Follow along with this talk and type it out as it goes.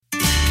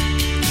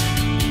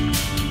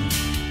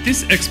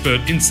This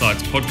Expert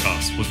Insights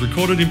podcast was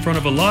recorded in front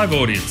of a live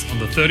audience on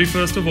the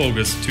 31st of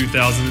August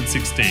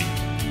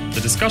 2016.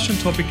 The discussion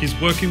topic is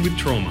working with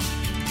trauma.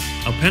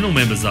 Our panel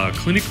members are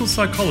clinical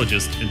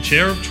psychologist and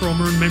chair of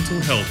trauma and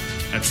mental health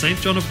at St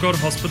John of God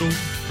Hospital,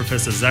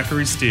 Professor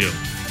Zachary Steele,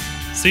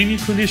 senior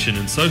clinician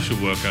and social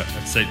worker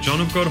at St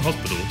John of God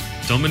Hospital,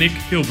 Dominic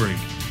Hilbrink,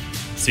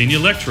 senior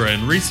lecturer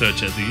and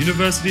researcher at the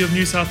University of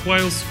New South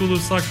Wales School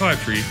of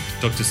Psychiatry,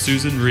 Dr.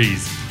 Susan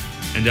Rees,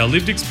 and our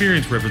lived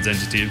experience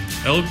representative,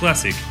 Elle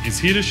Glassick, is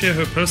here to share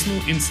her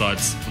personal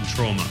insights on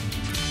trauma.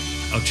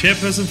 Our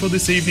chairperson for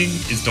this evening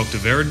is Dr.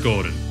 Vered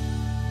Gordon.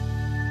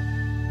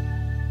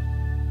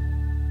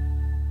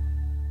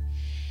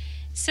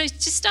 So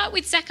to start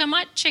with, Zach, I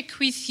might check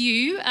with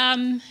you.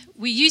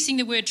 We're using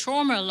the word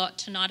trauma a lot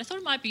tonight. I thought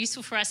it might be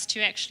useful for us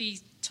to actually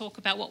talk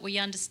about what we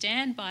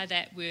understand by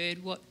that word,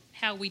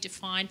 how we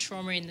define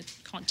trauma in the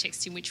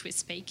context in which we're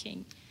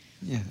speaking.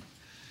 Yeah.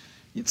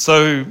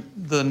 So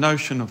the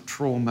notion of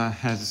trauma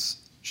has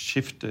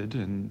shifted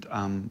and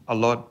a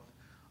lot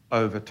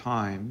over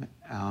time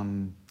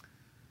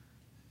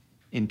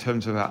in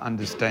terms of our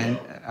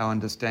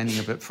understanding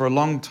of it. For a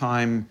long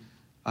time,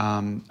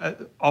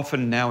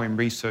 often now in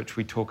research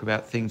we talk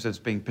about things as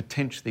being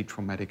potentially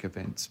traumatic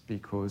events,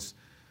 because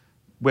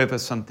whether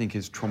something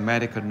is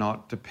traumatic or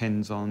not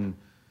depends on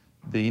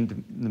the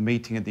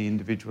meeting of the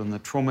individual and the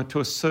trauma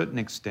to a certain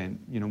extent.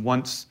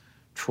 Once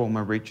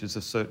trauma reaches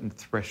a certain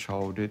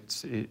threshold, it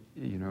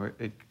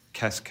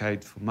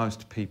cascades for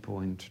most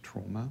people into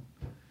trauma.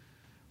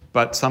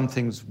 But some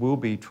things will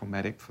be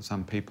traumatic for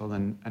some people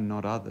and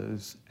not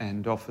others,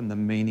 and often the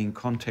meaning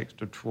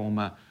context of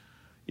trauma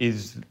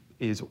is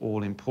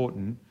all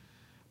important.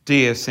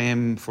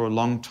 DSM for a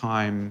long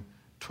time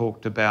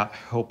talked about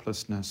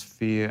helplessness,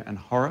 fear and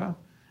horror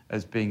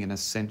as being an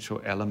essential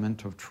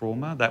element of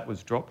trauma. That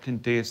was dropped in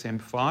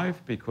DSM-5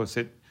 because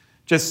it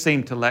just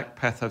seemed to lack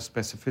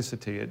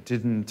pathospecificity. It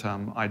didn't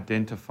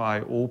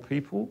identify all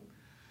people.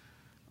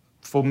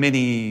 For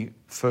many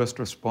first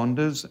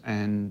responders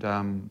and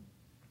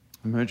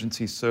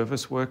emergency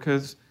service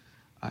workers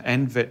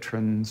and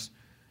veterans,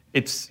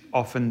 it's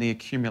often the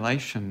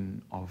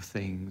accumulation of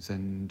things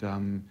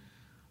and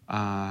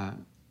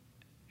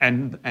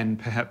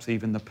perhaps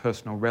even the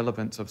personal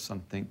relevance of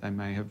something. They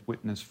may have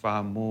witnessed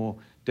far more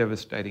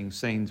devastating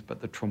scenes,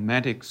 but the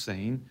traumatic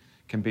scene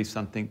can be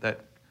something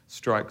that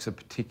strikes a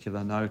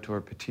particular note or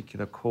a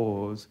particular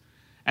cause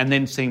and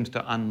then seems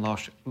to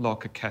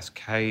unlock a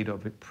cascade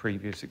of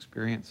previous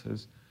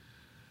experiences.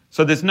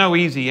 So there's no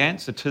easy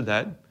answer to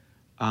that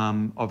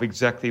of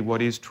exactly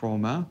what is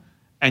trauma,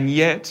 and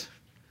yet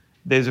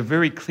there's a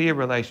very clear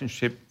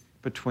relationship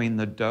between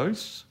the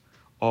dose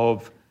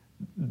of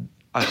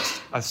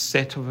a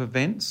set of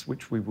events,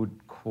 which we would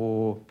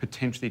call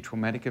potentially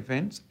traumatic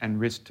events, and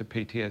risk to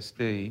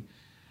PTSD,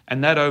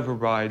 and that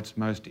overrides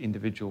most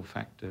individual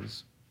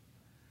factors.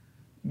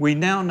 We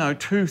now know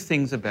two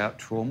things about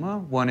trauma.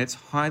 One, it's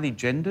highly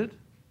gendered,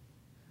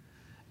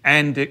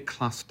 and it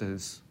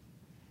clusters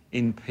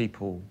in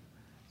people.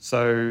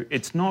 So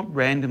it's not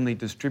randomly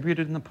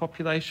distributed in the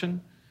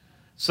population.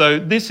 So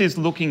this is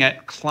looking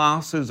at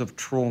classes of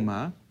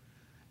trauma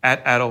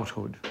at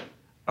adulthood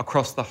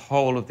across the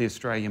whole of the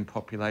Australian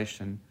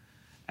population.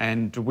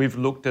 And we've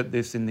looked at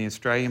this in the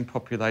Australian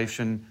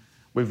population.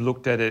 We've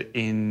looked at it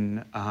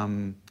in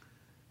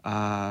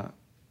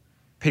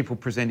people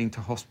presenting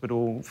to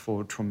hospital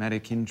for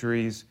traumatic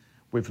injuries.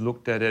 We've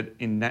looked at it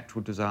in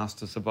natural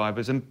disaster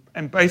survivors.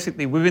 And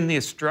basically within the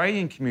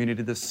Australian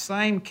community, the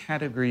same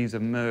categories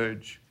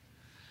emerge.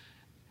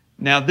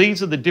 Now,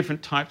 these are the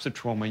different types of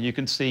trauma. You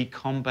can see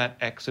combat,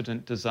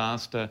 accident,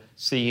 disaster,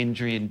 see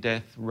injury and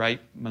death,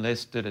 rape,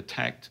 molested,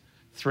 attacked,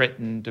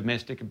 threatened,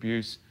 domestic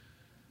abuse.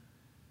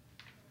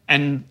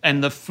 And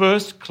the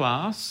first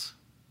class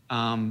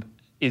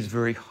is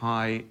very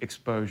high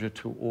exposure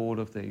to all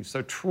of these.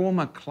 So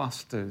trauma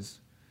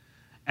clusters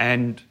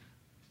and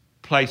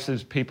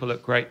places people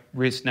at great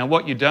risk. Now,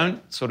 what you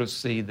don't sort of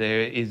see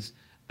there is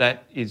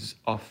that is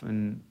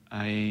often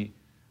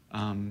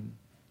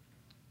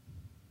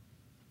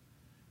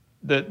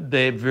that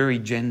they're very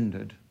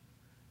gendered.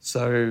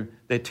 So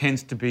there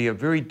tends to be a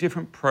very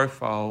different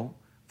profile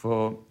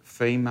for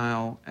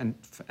female and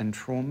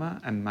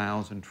trauma and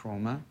males and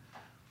trauma,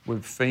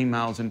 with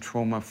females and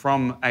trauma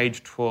from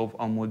age 12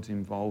 onwards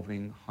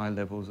involving high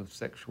levels of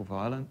sexual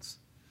violence,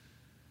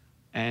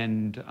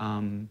 and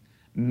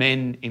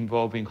men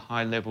involving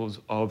high levels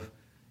of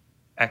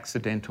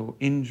accidental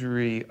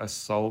injury,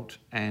 assault,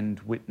 and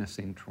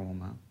witnessing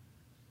trauma.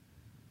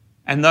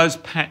 And those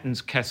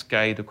patterns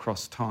cascade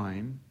across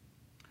time,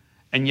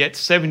 and yet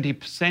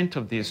 70%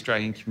 of the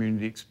Australian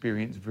community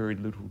experience very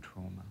little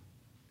trauma.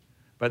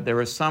 But there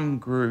are some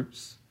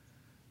groups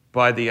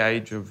by the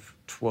age of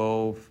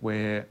 12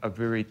 where a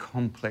very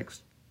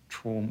complex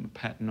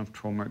pattern of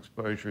trauma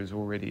exposure is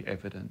already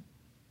evident.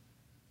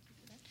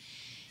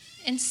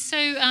 And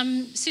so,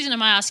 Susan, I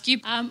might ask you,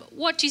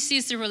 what do you see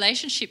as the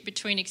relationship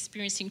between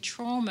experiencing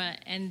trauma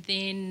and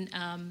then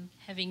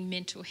having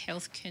mental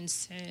health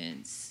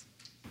concerns?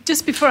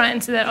 Just before I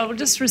answer that, I will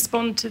just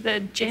respond to the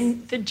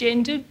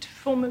gendered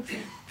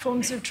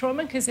forms of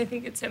trauma, because I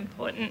think it's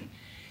important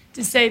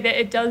to say that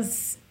it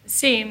does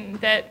seem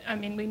that, I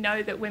mean, we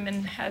know that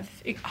women have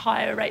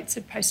higher rates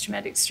of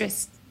post-traumatic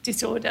stress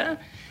disorder,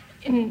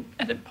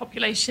 at a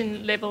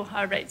population level,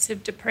 higher rates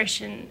of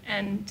depression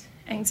and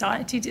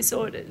anxiety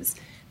disorders.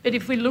 But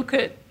if we look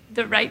at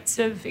the rates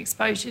of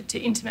exposure to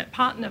intimate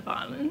partner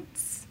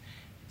violence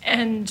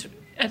and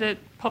at a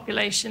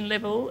population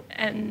level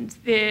and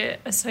their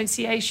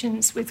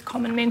associations with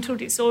common mental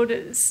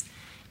disorders,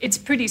 it's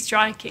pretty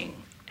striking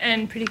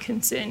and pretty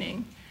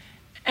concerning.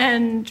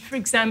 And, for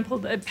example,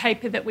 the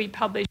paper that we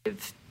published, a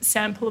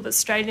sample of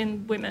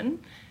Australian women,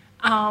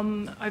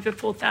 over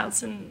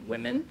 4,000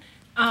 women,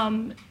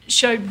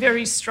 showed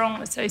very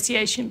strong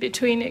association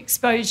between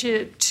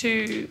exposure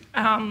to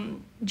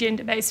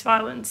gender-based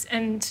violence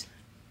and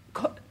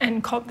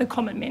the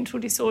common mental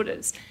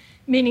disorders.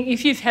 Meaning,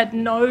 if you've had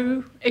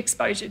no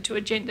exposure to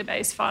a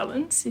gender-based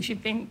violence, if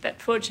you've been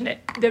that fortunate,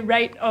 the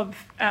rate of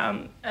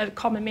a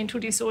common mental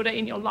disorder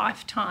in your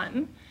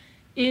lifetime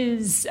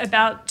is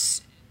about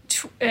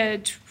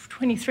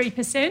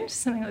 23%,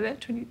 something like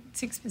that,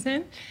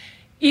 26%.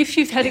 If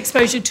you've had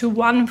exposure to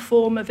one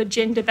form of a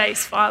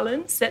gender-based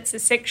violence, that's a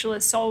sexual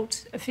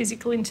assault, a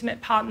physical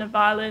intimate partner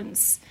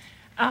violence,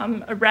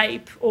 a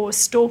rape or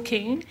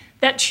stalking,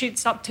 that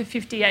shoots up to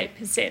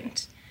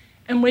 58%.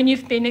 And when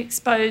you've been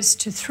exposed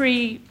to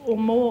 3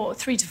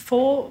 to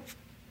 4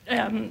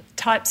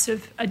 types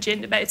of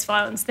gender-based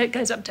violence, that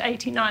goes up to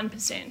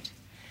 89%.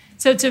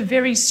 So it's a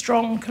very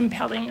strong,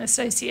 compelling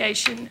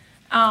association.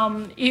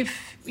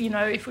 If we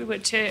were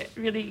to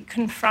really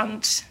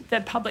confront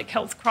the public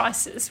health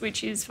crisis,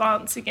 which is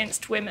violence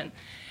against women.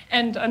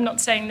 And I'm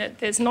not saying that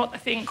there's not a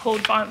thing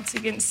called violence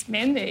against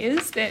men. There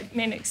is, that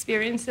men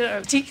experience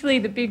it. Particularly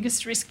the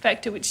biggest risk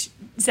factor, which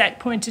Zach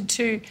pointed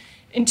to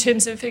in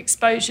terms of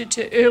exposure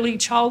to early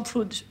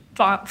childhood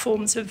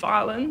forms of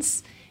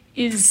violence,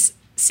 is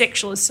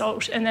sexual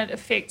assault, and that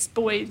affects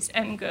boys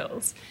and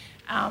girls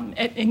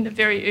in the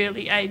very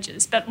early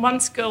ages. But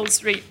once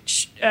girls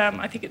reach,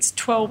 I think it's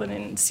 12 and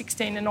then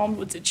 16 and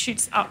onwards, it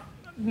shoots up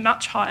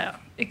much higher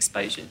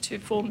exposure to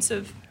forms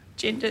of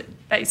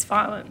gender-based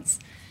violence.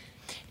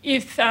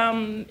 If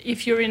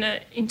you're in a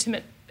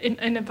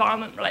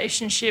violent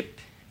relationship,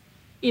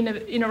 in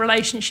a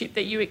relationship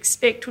that you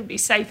expect would be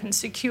safe and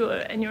secure,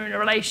 and you're in a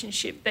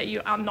relationship that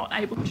you are not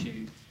able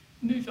to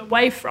move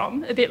away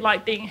from, a bit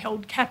like being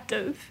held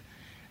captive,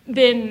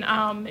 then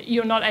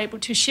you're not able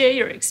to share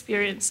your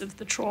experience of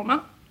the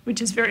trauma, which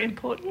is very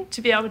important.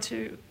 To be able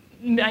to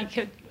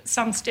make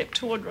some step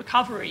toward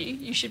recovery,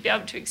 you should be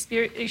able to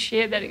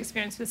share that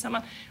experience with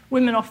someone.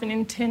 Women often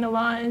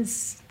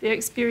internalise their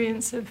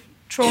experience of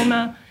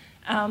trauma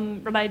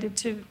related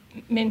to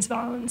men's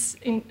violence,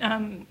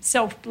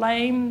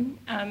 self-blame,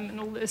 and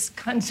all those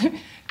kinds of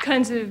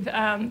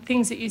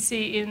things that you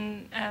see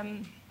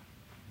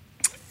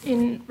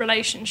in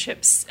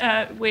relationships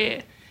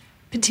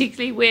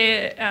particularly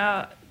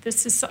where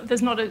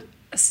there's not a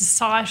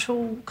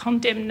societal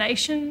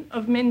condemnation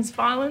of men's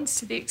violence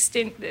to the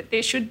extent that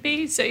there should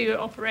be. So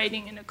you're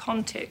operating in a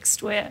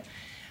context where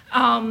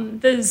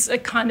there's a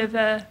kind of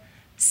a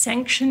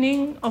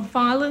sanctioning of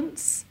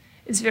violence.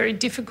 It's very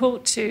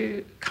difficult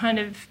to kind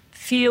of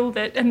feel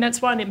that, and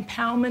that's why an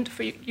empowerment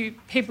for you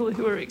people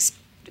who are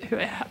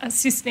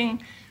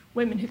assisting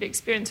women who've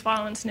experienced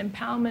violence, an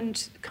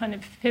empowerment kind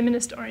of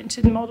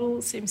feminist-oriented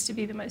model seems to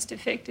be the most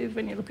effective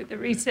when you look at the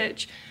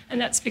research.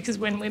 And that's because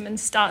when women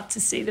start to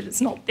see that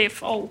it's not their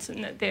fault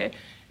and that there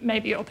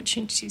may be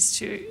opportunities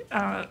to,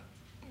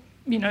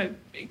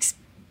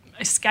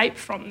 escape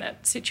from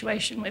that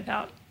situation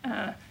without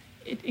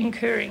it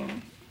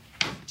incurring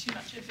too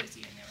much effort.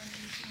 And there are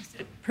many things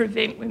that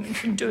prevent women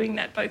from doing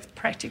that, both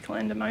practical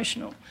and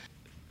emotional.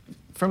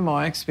 From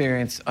my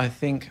experience, I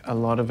think a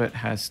lot of it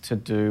has to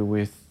do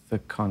with the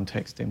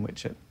context in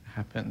which it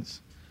happens.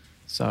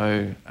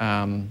 So,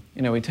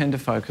 we tend to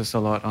focus a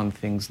lot on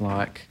things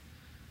like,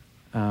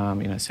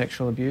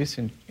 sexual abuse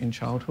in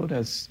childhood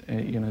as,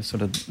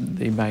 sort of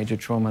the major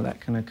trauma that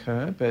can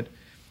occur. But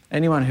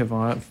anyone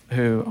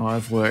who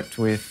I've worked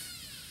with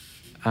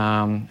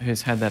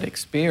who's had that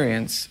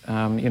experience,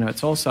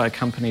 it's also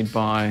accompanied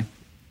by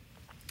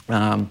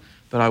that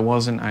I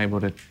wasn't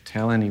able to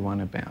tell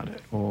anyone about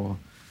it, or,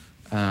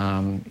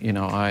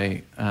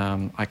 I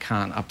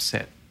can't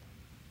upset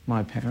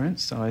my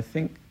parents. So I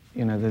think,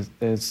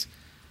 there's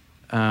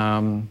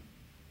a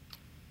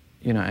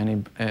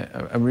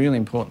real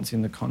importance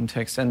in the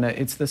context, and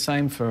it's the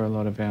same for a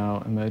lot of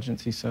our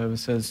emergency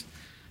services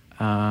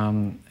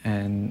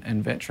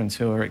and veterans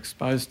who are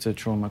exposed to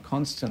trauma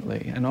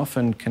constantly and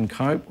often can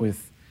cope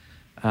with,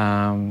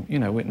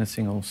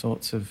 witnessing all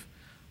sorts of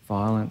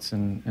violence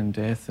and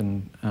death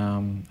and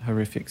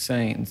horrific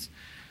scenes.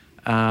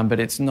 But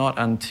it's not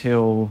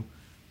until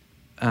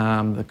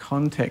the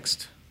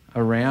context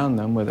around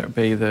them, whether it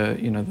be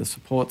the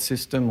support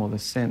system or the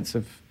sense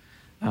of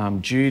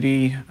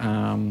duty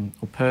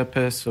or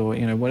purpose, or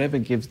whatever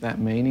gives that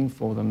meaning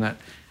for them, that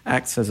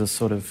acts as a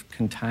sort of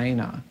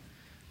container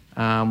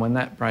when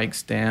that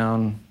breaks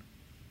down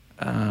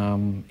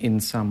in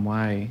some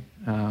way,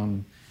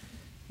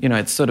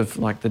 it's sort of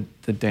like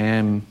the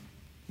dam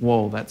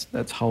wall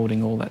that's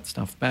holding all that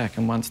stuff back,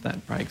 and once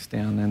that breaks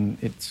down, then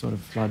it sort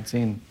of floods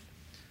in.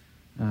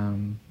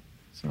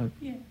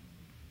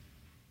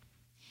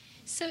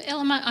 So,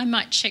 Ella, I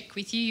might check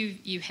with you.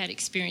 You had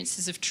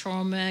experiences of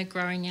trauma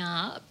growing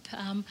up.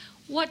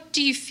 What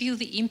do you feel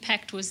the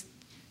impact was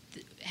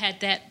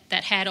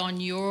that had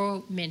on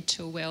your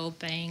mental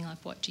well-being?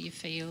 Like, what do you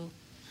feel?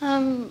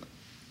 So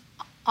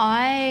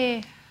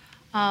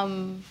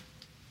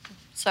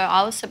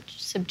I was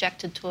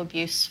subjected to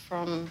abuse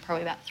from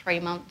probably about 3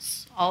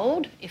 months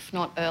old, if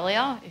not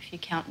earlier, if you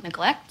count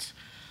neglect.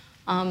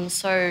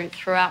 So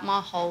throughout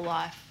my whole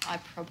life, I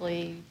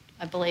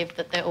believed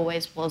that there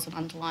always was an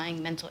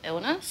underlying mental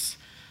illness,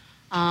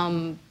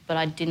 but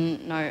I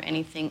didn't know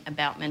anything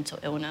about mental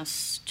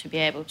illness to be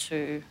able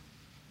to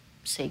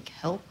seek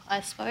help,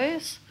 I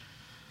suppose.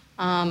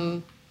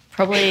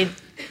 Probably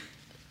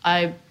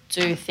I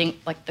do think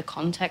like the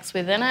context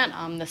within it,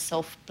 the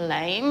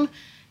self-blame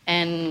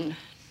and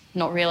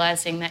not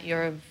realising that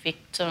you're a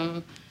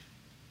victim,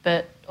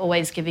 but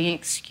always giving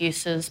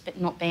excuses, but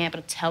not being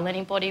able to tell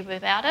anybody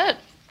about it.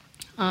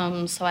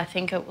 So I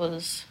think it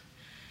was,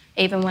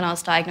 even when I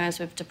was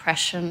diagnosed with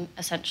depression,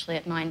 essentially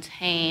at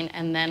 19,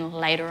 and then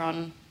later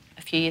on,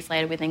 a few years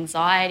later with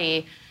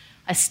anxiety,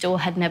 I still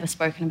had never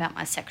spoken about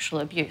my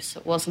sexual abuse.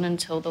 It wasn't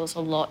until there was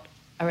a lot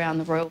around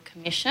the Royal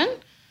Commission,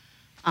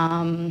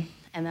 and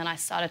then I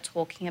started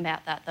talking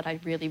about that I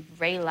really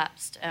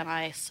relapsed, and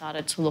I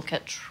started to look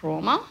at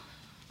trauma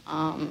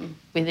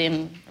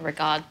within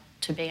regard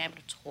to being able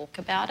to talk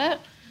about it.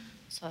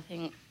 So I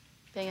think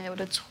being able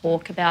to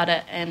talk about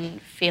it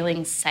and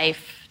feeling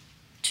safe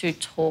to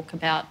talk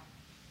about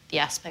the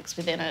aspects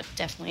within it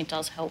definitely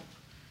does help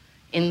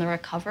in the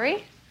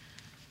recovery.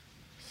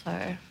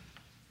 So.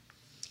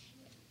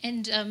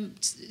 And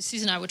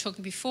Susan and I were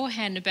talking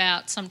beforehand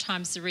about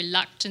sometimes the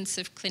reluctance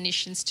of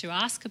clinicians to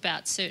ask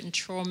about certain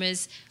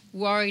traumas,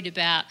 worried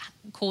about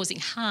causing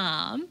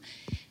harm.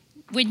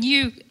 When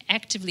you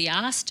actively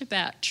asked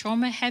about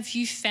trauma, have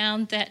you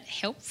found that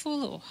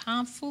helpful or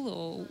harmful,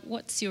 or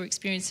what's your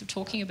experience of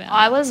talking about it?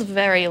 I was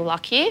very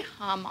lucky.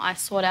 I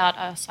sought out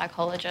a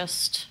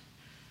psychologist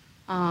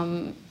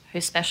who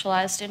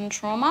specialised in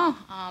trauma,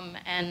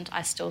 and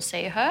I still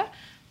see her.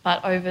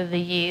 But over the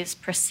years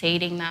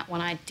preceding that, when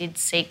I did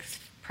seek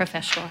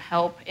professional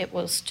help, it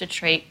was to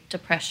treat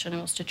depression,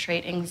 it was to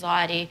treat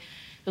anxiety,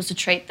 it was to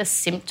treat the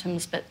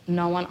symptoms, but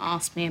no one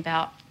asked me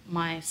about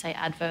my, say,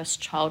 adverse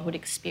childhood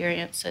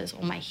experiences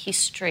or my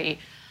history,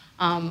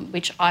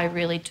 which I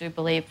really do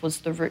believe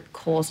was the root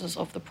causes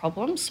of the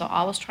problem. So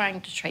I was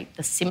trying to treat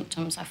the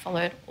symptoms. I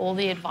followed all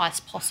the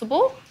advice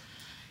possible,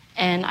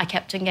 and I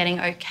kept on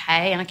getting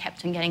okay and I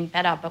kept on getting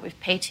better. But with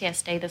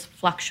PTSD, there's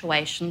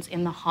fluctuations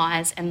in the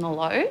highs and the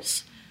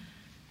lows,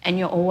 and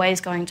you're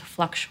always going to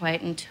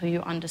fluctuate until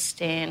you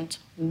understand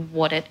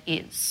what it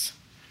is.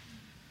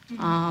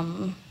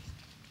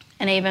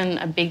 And even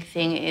a big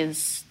thing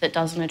is that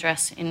doesn't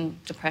address in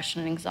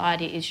depression and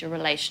anxiety is your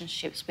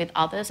relationships with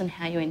others and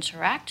how you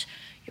interact,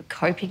 your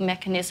coping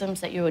mechanisms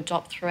that you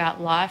adopt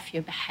throughout life,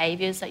 your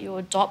behaviours that you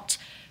adopt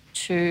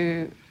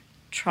to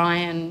try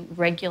and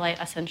regulate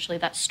essentially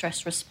that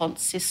stress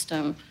response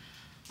system,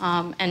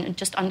 and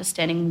just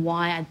understanding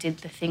why I did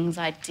the things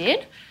I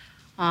did.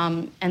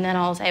 And then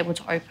I was able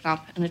to open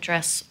up and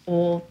address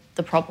all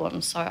the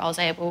problems. So I was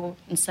able,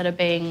 instead of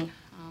being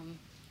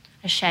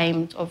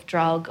ashamed of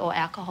drug or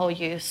alcohol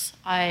use,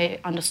 I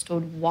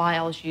understood why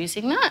I was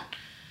using that,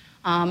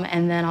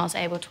 and then I was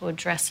able to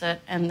address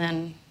it and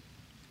then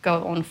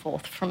go on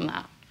forth from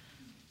that.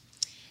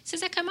 So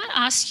Zach, I might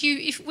ask you,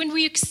 if when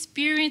we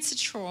experience a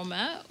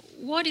trauma,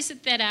 what is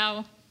it that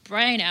our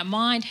brain, our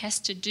mind has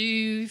to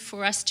do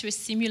for us to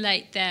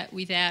assimilate that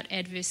without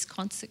adverse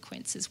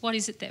consequences? What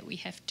is it that we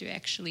have to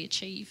actually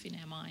achieve in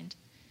our mind?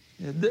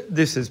 Yeah,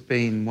 this has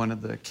been one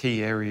of the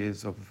key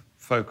areas of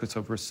focus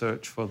of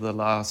research for the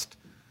last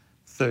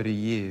 30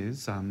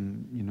 years.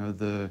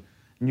 The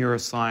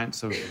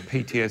neuroscience of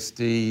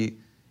PTSD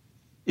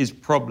is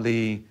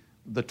probably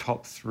the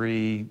top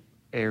 3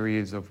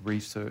 areas of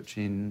research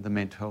in the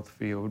mental health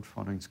field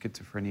following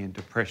schizophrenia and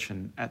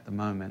depression at the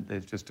moment.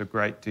 There's just a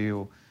great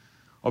deal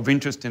of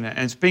interest in it.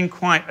 And it's been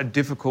quite a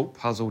difficult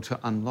puzzle to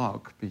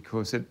unlock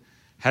because it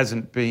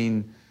hasn't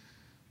been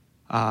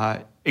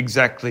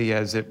exactly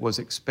as it was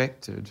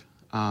expected.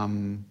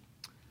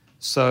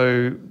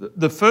 So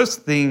the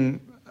first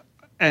thing,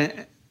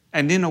 and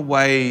in a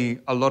way,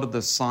 a lot of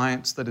the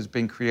science that has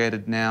been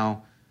created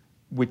now,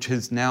 which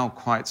is now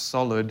quite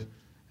solid,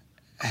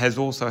 has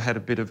also had a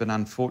bit of an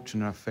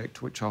unfortunate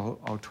effect, which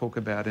I'll talk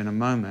about in a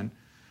moment.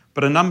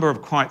 But a number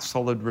of quite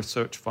solid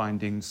research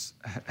findings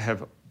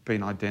have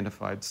been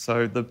identified.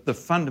 So the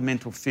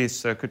fundamental fear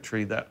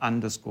circuitry that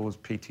underscores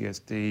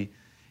PTSD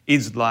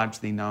is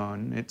largely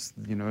known. It's,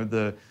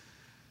 the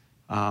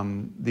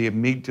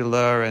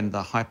amygdala and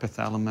the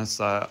hypothalamus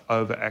are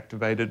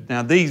overactivated.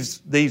 Now,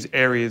 these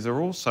areas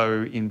are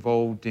also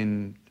involved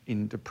in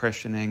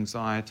depression,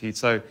 anxiety.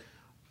 So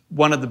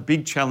one of the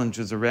big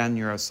challenges around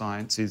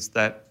neuroscience is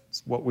that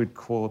what we'd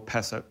call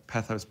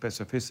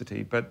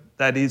pathospecificity, but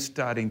that is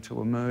starting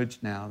to emerge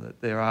now,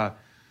 that there are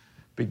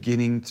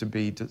beginning to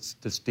be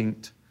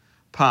distinct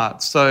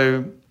parts.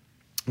 So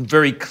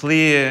very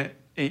clear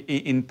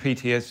in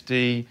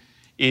PTSD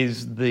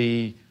is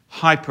the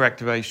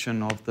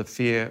hyperactivation of the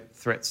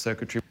fear-threat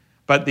circuitry.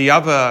 But the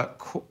other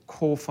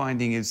core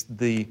finding is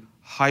the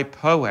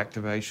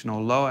hypoactivation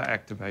or lower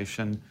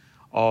activation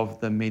of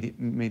the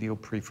medial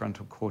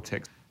prefrontal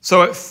cortex.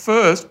 So at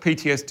first,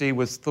 PTSD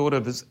was thought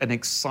of as an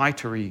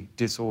excitatory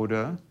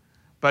disorder,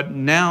 but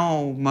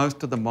now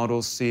most of the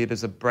models see it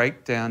as a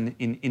breakdown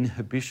in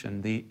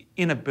inhibition, the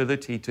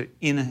inability to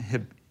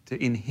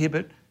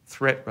inhibit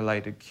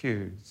threat-related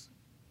cues.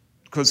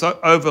 Because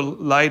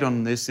overlaid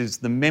on this is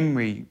the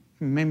memory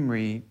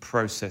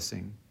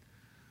processing.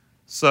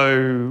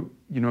 So,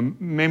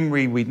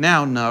 memory we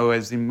now know,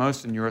 as in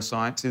most of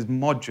neuroscience, is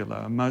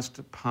modular.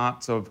 Most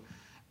parts of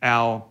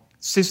our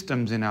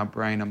systems in our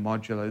brain are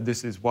modular.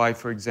 This is why,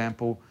 for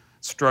example,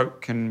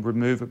 stroke can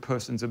remove a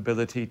person's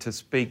ability to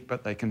speak,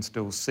 but they can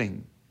still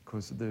sing,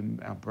 because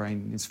our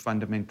brain is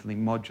fundamentally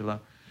modular.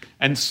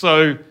 And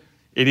so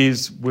it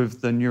is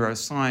with the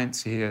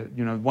neuroscience here.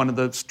 One of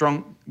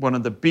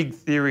the big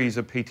theories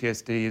of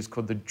PTSD is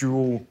called the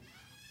dual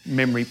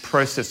memory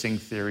processing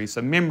theory.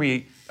 So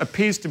memory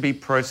appears to be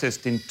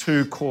processed in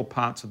two core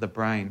parts of the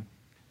brain.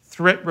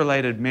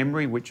 Threat-related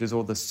memory, which is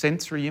all the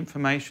sensory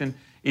information,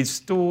 is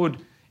stored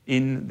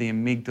in the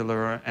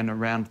amygdala and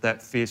around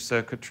that fear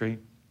circuitry,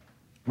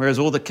 whereas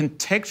all the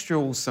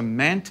contextual,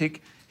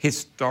 semantic,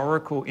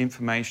 historical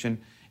information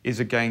is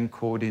again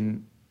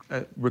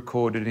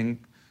recorded in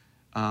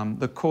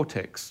the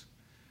cortex.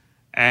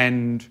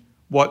 And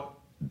what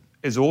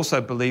is also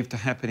believed to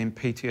happen in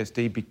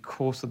PTSD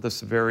because of the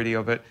severity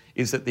of it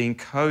is that the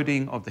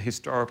encoding of the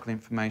historical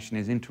information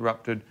is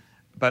interrupted,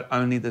 but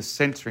only the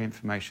sensory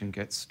information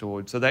gets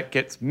stored. So that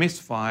gets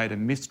misfired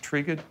and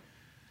mistriggered.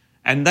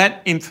 And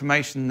that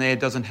information there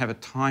doesn't have a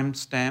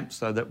timestamp,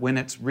 so that when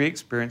it's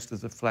re-experienced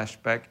as a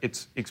flashback,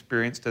 it's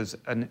experienced as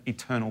an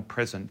eternal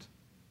present.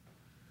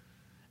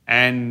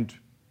 And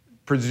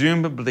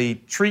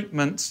presumably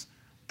treatments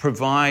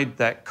provide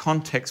that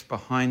context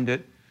behind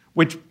it,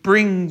 which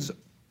brings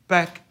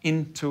back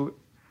into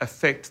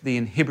effect the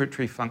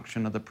inhibitory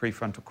function of the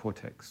prefrontal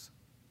cortex.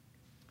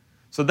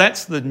 So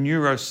that's the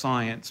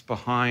neuroscience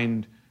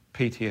behind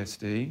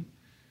PTSD.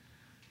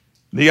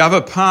 The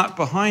other part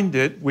behind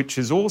it, which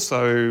has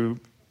also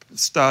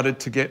started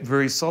to get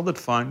very solid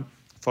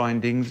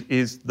findings,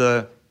 is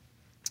the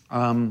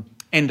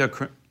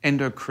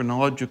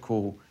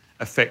endocrinological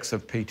effects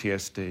of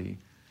PTSD.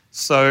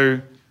 So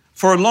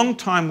for a long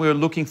time, we were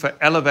looking for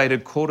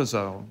elevated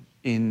cortisol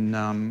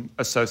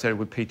associated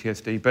with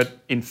PTSD, but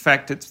in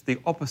fact, it's the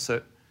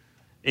opposite.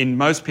 In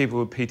most people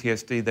with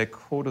PTSD, their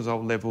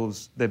cortisol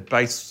levels, their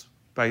basal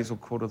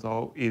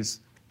cortisol is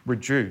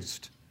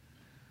reduced.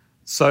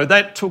 So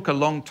that took a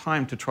long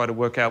time to try to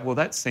work out, well,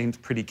 that seems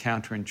pretty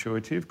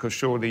counterintuitive, because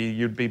surely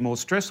you'd be more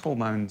stress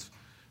hormones.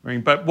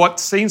 But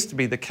what seems to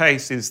be the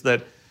case is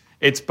that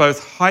it's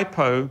both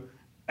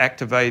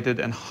hypoactivated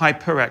and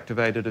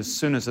hyperactivated as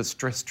soon as a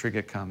stress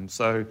trigger comes.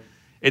 So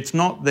it's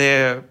not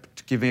there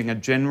giving a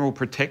general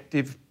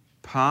protective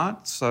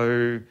part.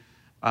 So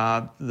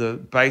the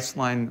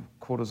baseline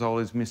cortisol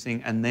is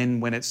missing, and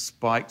then when it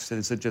spikes,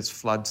 it just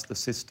floods the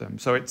system.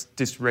 So it's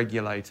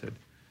dysregulated.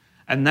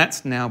 And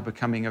that's now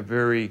becoming a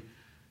very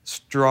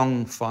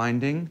strong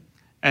finding.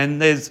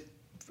 And there's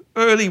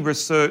early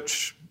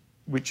research,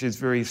 which is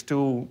very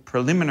still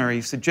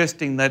preliminary,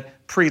 suggesting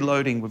that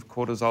preloading with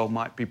cortisol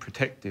might be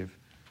protective.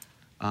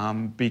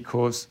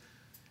 Because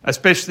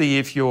especially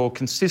if you're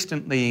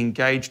consistently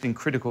engaged in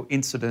critical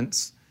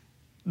incidents,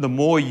 the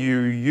more you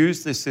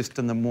use this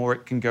system, the more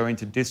it can go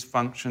into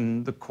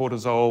dysfunction. The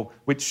cortisol,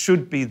 which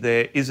should be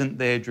there, isn't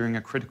there during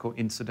a critical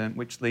incident,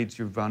 which leaves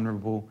you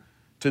vulnerable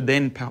to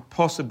then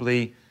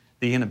possibly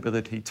the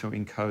inability to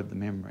encode the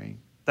memory.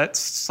 That's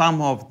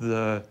some of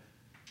the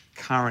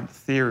current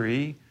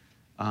theory.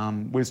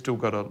 We've still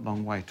got a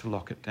long way to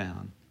lock it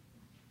down.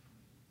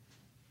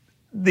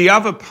 The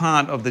other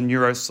part of the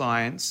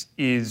neuroscience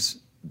is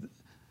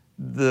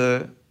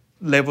the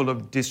level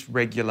of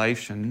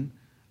dysregulation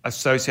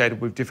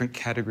associated with different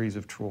categories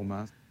of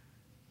trauma.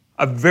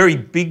 A very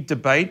big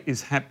debate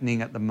is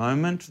happening at the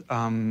moment.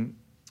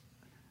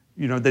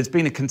 There's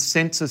been a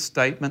consensus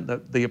statement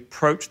that the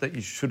approach that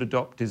you should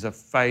adopt is a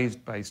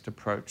phase-based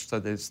approach. So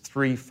there's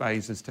 3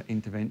 phases to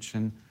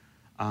intervention.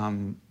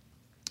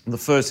 The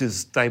first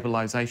is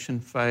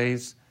stabilisation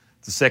phase.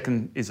 The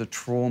second is a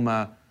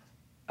trauma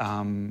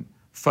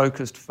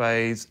focused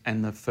phase,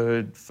 and the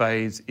third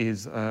phase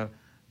is a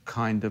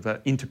kind of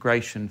an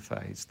integration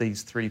phase.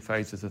 These 3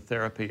 phases of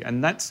therapy,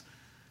 and that's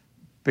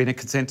been a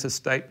consensus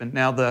statement.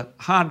 Now, the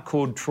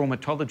hardcore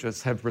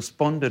traumatologists have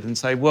responded and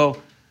say, well,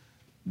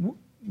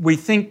 we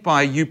think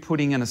by you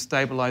putting in a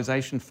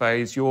stabilisation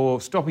phase, you're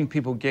stopping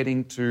people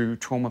getting to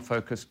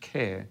trauma-focused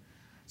care.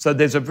 So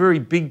there's a very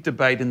big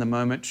debate in the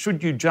moment.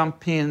 Should you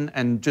jump in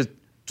and just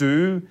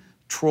do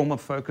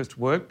trauma-focused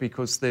work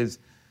because there's,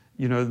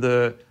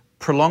 the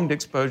prolonged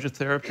exposure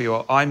therapy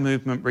or eye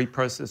movement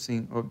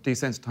reprocessing or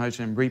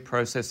desensitization and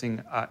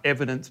reprocessing are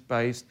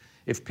evidence-based.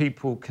 If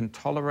people can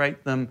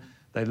tolerate them,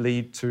 they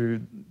lead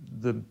to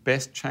the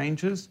best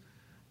changes.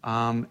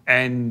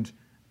 And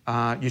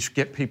you should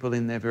get people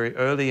in there very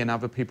early, and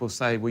other people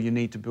say, well, you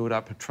need to build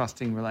up a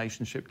trusting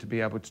relationship to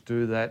be able to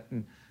do that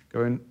and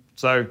go in.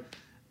 So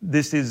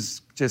this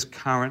is just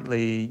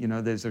currently,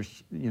 there's a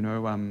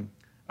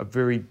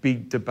very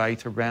big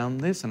debate around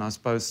this, and I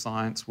suppose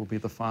science will be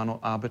the final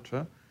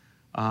arbiter.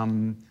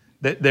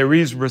 There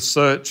is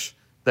research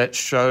that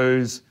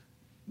shows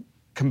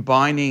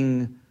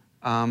combining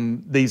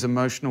these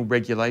emotional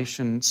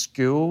regulation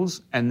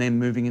skills and then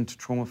moving into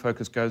trauma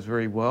focus goes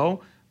very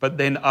well. But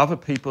then other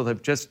people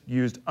have just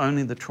used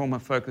only the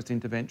trauma-focused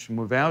intervention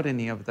without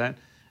any of that,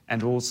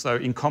 and also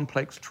in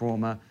complex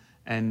trauma,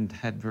 and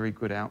had very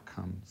good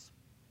outcomes.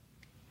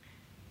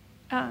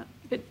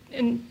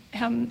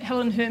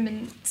 Helen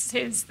Herman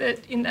says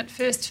that in that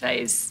first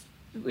phase,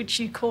 which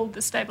you called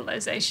the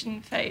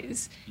stabilisation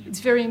phase,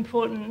 it's very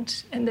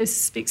important, and this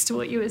speaks to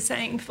what you were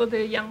saying, for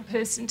the young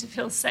person to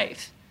feel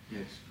safe.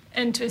 Yes.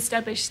 And to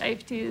establish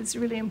safety is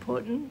really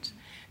important.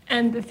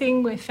 And the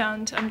thing we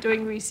found, I'm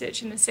doing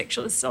research in the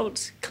sexual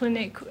assault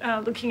clinic,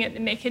 looking at the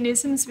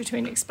mechanisms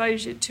between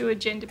exposure to a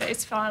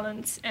gender-based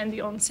violence and the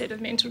onset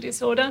of mental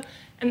disorder.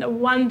 And the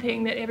one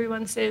thing that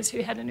everyone says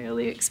who had an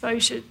early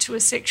exposure to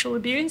a sexual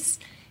abuse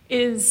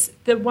is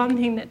the one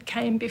thing that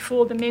came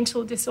before the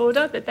mental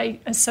disorder, that they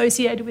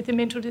associated with the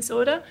mental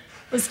disorder,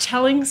 was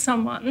telling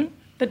someone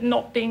but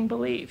not being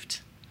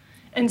believed.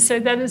 And so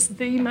that is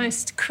the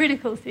most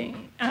critical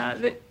thing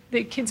that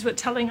the kids were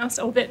telling us,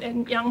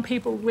 and young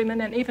people, women,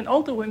 and even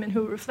older women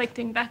who were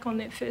reflecting back on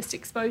their first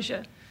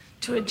exposure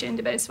to a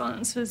gender-based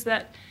violence, was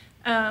that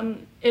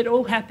it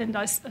all happened.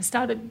 I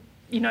started,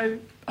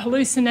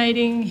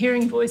 hallucinating,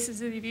 hearing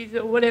voices of the abuser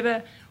or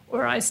whatever,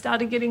 or I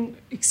started getting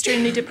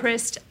extremely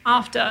depressed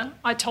after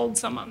I told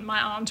someone, my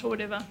aunt or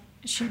whatever.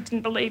 She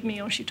didn't believe me,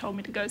 or she told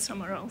me to go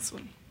somewhere else.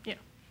 Yeah.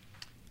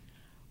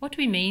 What do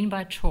we mean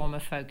by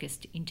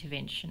trauma-focused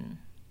intervention?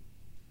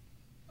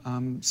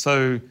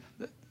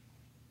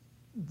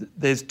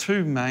 There's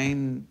two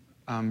main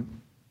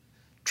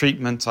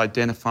treatments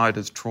identified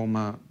as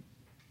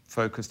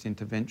trauma-focused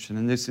intervention,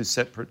 and this is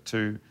separate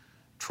to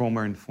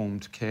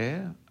trauma-informed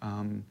care,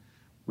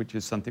 which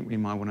is something we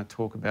might want to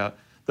talk about.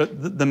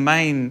 The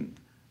main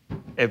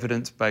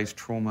evidence-based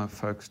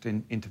trauma-focused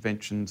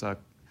interventions are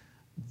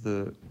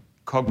the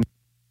cognitive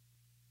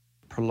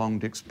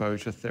prolonged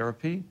exposure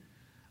therapy,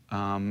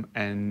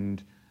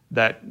 and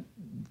that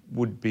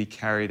would be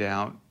carried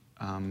out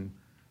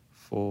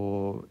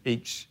for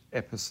each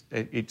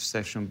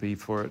session be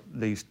for at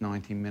least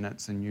 90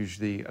 minutes and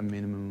usually a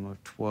minimum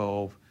of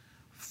 12,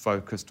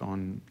 focused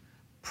on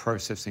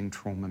processing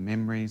trauma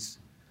memories.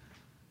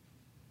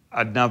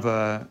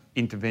 Another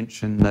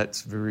intervention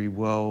that's very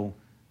well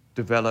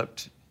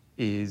developed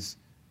is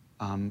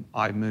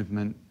eye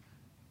movement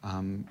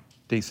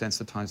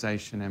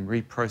desensitization and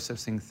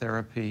reprocessing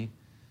therapy,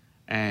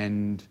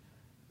 and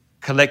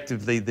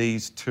collectively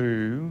these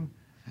two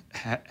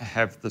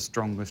have the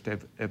strongest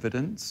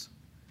evidence.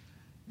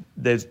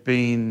 There's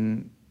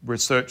been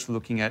research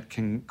looking at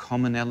can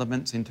common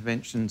elements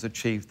interventions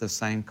achieve the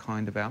same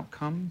kind of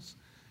outcomes,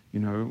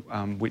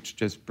 which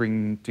just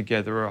bring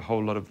together a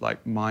whole lot of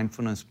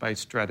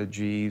mindfulness-based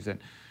strategies and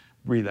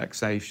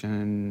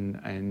relaxation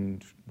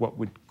and what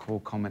we'd call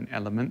common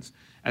elements.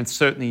 And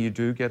certainly you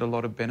do get a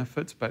lot of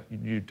benefits, but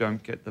you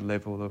don't get the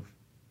level of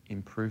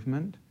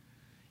improvement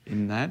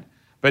in that.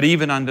 But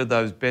even under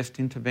those best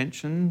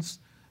interventions,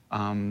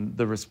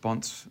 the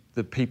response,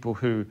 the people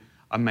who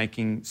are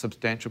making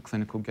substantial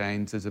clinical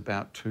gains is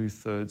about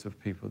 2/3 of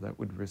people that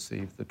would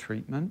receive the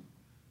treatment.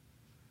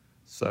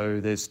 So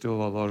there's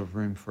still a lot of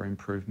room for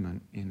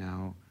improvement in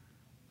our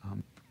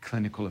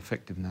clinical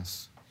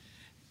effectiveness.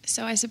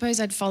 So I suppose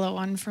I'd follow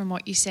on from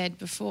what you said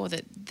before,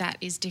 that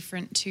is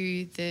different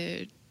to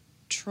the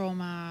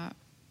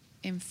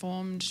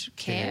trauma-informed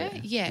care.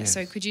 Yeah, yes.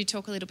 So could you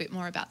talk a little bit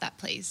more about that,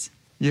 please?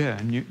 Yeah,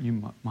 and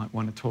you might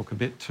want to talk a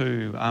bit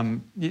too.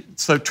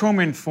 So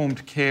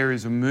trauma-informed care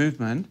is a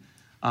movement,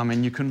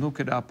 and you can look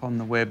it up on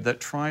the web, that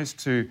tries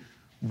to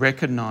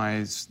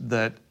recognise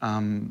that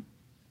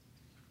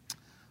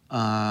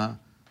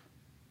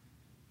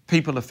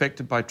people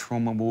affected by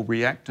trauma will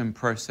react and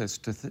process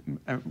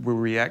will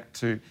react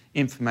to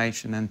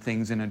information and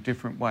things in a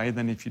different way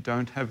than if you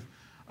don't have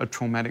a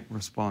traumatic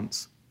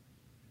response,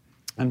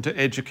 and to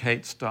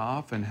educate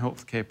staff and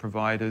healthcare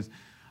providers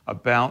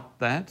about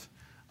that.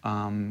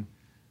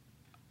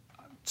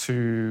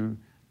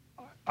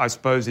 I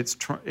suppose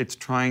it's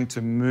trying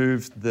to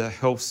move the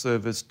health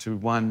service to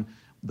one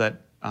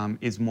that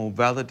is more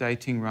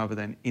validating rather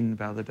than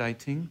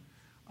invalidating.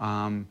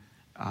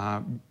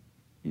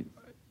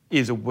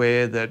 Is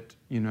aware that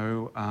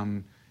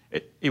when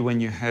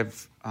you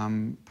have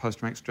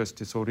post-traumatic stress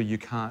disorder, you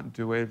can't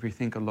do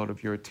everything. A lot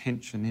of your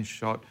attention is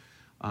shot.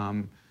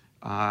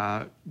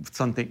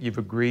 something you've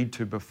agreed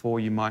to before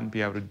you mightn't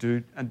be able to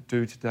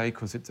do today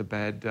because it's a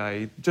bad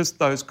day. Just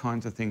those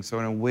kinds of things. So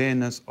an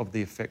awareness of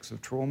the effects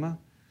of trauma.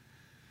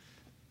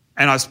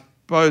 And I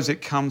suppose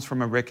it comes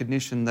from a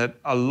recognition that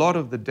a lot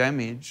of the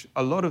damage,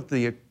 a lot of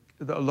the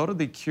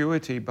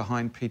acuity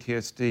behind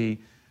PTSD,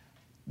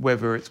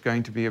 whether it's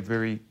going to be a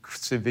very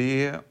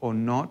severe or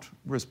not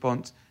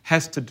response,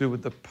 has to do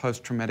with the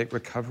post-traumatic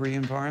recovery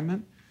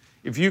environment.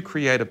 If you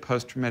create a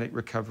post-traumatic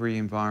recovery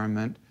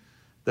environment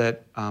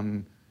that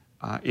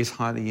is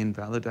highly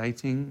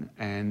invalidating,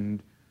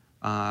 and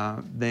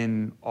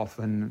then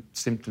often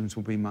symptoms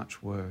will be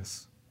much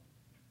worse.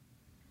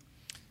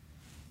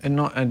 And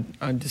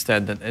I'd just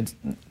add that it's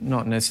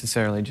not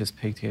necessarily just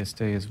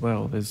PTSD as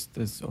well.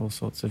 There's all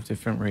sorts of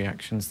different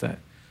reactions that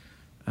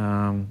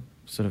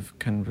sort of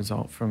can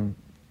result from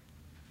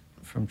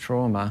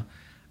trauma.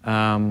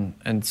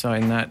 And so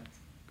in that,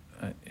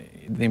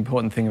 the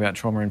important thing about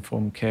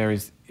trauma-informed care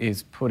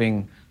is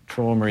putting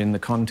trauma in the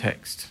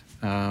context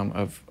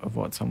of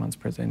what someone's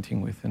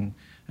presenting with, and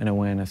an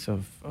awareness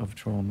of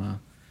trauma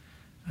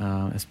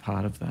as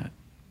part of that.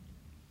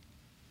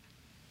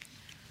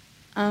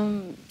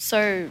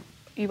 So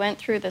you went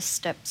through the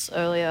steps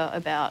earlier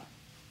about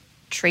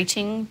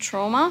treating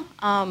trauma.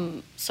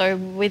 So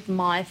with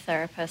my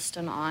therapist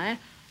and I,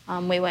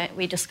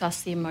 we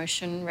discussed the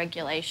emotion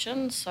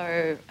regulation.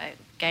 So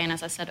again,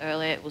 as I said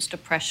earlier, it was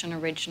depression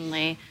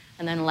originally,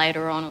 and then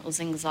later on it was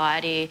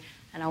anxiety.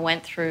 And I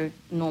went through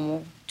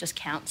normal just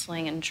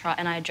counselling and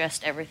I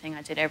addressed everything.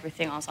 I did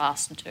everything I was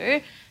asked to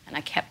do, and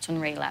I kept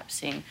on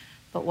relapsing.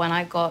 But when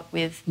I got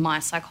with my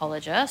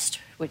psychologist,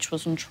 which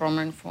was in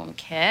trauma-informed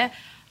care,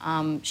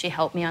 she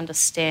helped me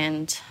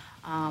understand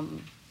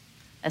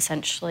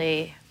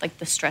essentially like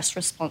the stress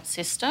response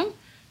system.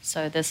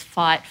 So there's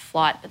fight,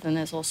 flight, but then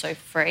there's also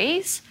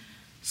freeze.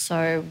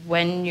 So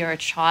when you're a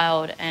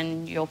child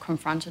and you're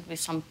confronted with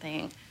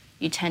something,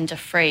 you tend to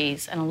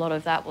freeze, and a lot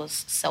of that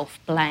was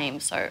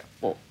self-blame. So,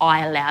 well,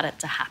 I allowed it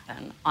to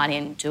happen. I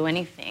didn't do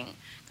anything,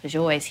 because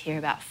you always hear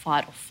about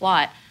fight or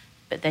flight,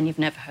 but then you've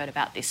never heard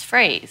about this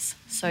freeze.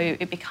 So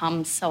it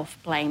becomes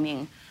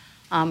self-blaming.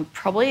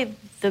 Probably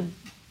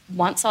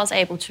once I was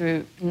able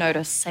to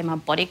notice, say, my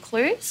body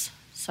clues,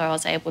 so I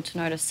was able to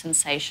notice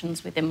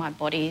sensations within my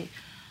body,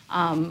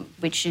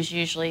 which is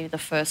usually the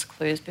first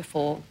clues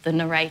before the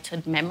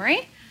narrated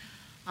memory.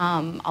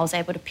 I was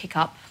able to pick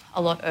up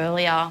a lot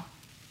earlier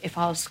if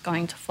I was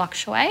going to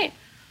fluctuate.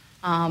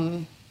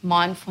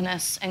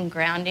 Mindfulness and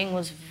grounding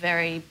was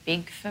very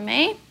big for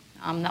me.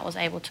 That was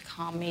able to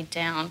calm me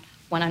down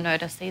when I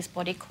noticed these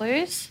body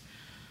clues.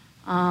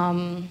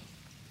 And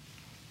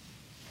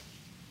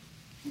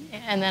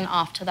then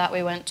after that,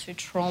 we went to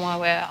trauma,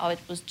 where I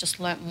was just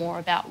learnt more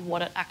about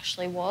what it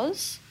actually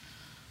was.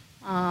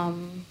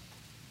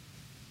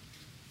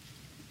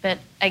 But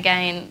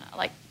again,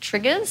 like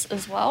triggers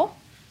as well.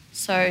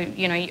 So,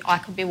 you know, I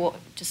could be,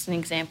 just an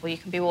example, you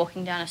can be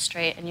walking down a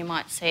street and you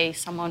might see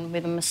someone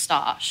with a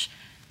moustache,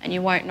 and you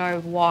won't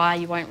know why,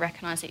 you won't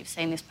recognise that you've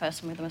seen this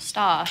person with a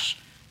moustache,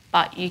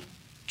 but you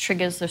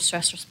triggers the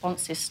stress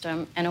response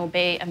system, and it'll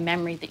be a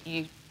memory that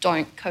you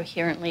don't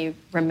coherently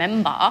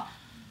remember,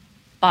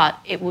 but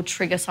it will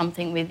trigger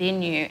something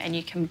within you, and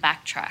you can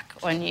backtrack,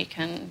 and you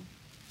can,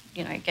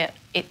 you know,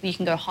 you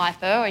can go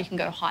hyper or you can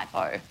go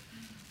hypo.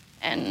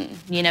 And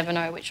you never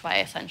know which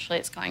way essentially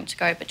it's going to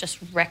go, but just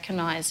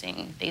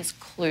recognising these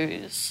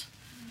clues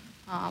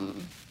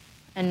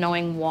and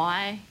knowing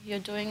why you're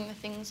doing the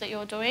things that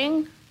you're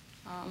doing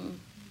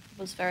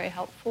was very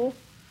helpful.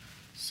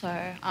 So,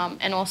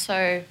 and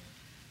also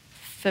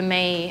for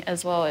me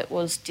as well, it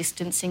was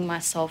distancing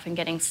myself and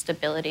getting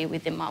stability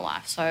within my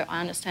life. So I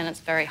understand it's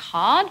very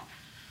hard,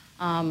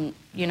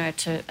 you know,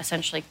 to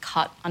essentially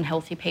cut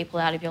unhealthy people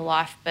out of your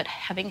life, but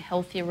having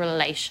healthy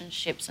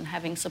relationships and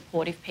having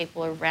supportive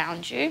people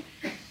around you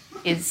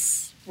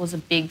was a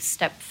big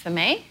step for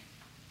me.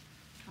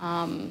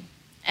 And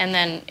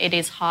then it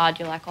is hard.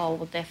 You're like, oh,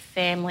 well, they're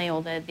family,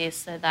 or they're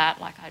this, they're that.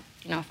 Like,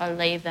 if I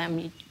leave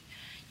them,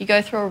 you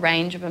go through a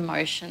range of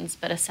emotions,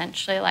 but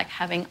essentially like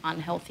having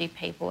unhealthy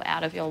people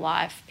out of your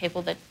life,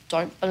 people that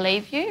don't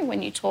believe you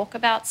when you talk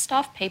about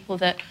stuff, people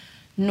that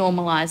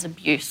normalise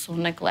abuse or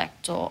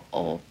neglect,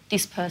 or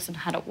this person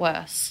had it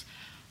worse.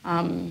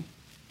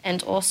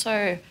 And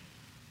also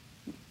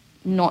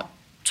not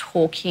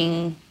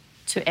talking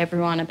to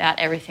everyone about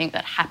everything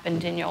that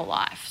happened in your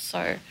life.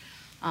 So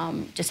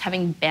just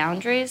having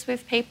boundaries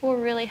with people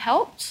really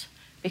helped,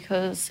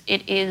 because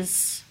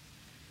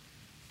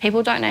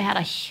people don't know how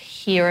to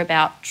hear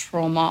about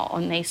trauma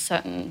on these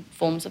certain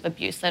forms of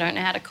abuse. They don't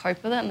know how to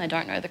cope with it, and they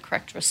don't know the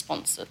correct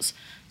responses.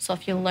 So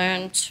if you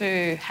learn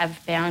to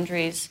have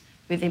boundaries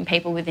within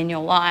people within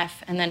your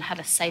life, and then have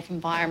a safe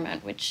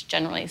environment, which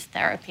generally is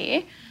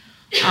therapy,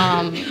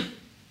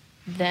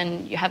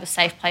 then you have a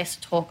safe place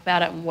to talk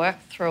about it and work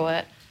through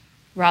it,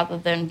 rather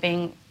than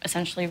being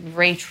essentially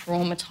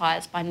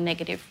re-traumatised by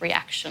negative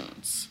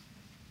reactions.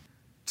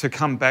 To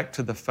come back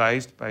to the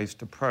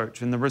phase-based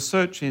approach, and the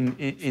research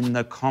in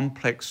the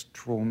complex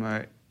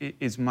trauma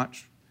is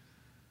much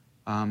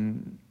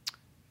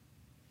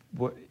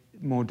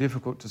more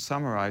difficult to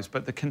summarise,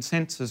 but the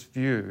consensus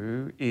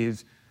view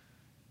is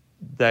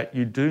that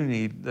you do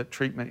need, that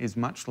treatment is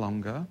much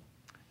longer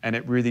and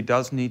it really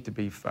does need to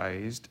be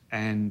phased,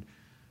 and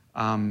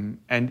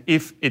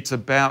if it's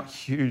about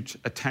huge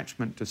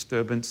attachment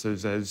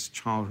disturbances, as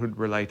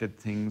childhood-related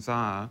things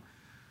are,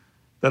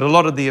 that a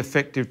lot of the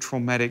effective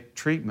traumatic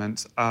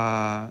treatments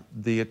are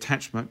the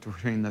attachment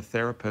between the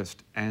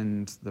therapist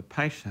and the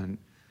patient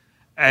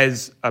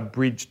as a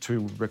bridge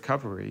to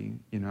recovery,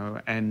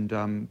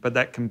 but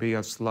that can be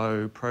a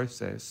slow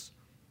process.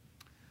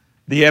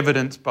 The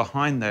evidence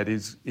behind that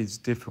is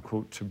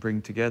difficult to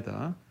bring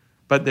together,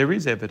 but there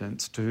is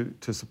evidence to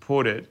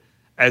support it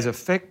as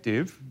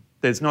effective.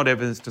 There's not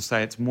evidence to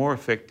say it's more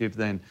effective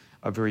than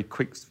a very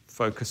quick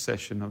focus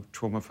session of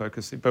trauma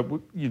focusing, but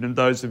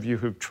those of you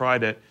who've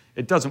tried it,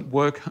 it doesn't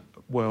work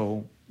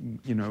well,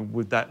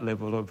 with that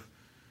level of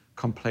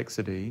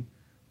complexity,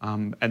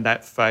 and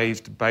that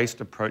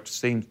phased-based approach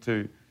seems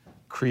to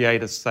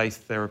create a safe,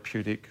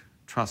 therapeutic,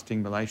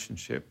 trusting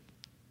relationship.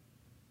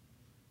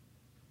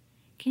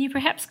 Can you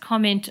perhaps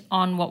comment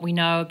on what we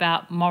know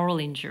about moral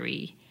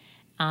injury,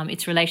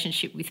 its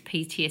relationship with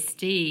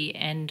PTSD,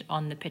 and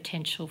on the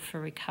potential for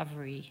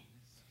recovery?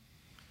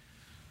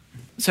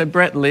 So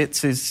Brett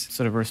Litz is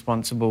sort of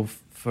responsible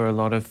for a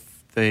lot of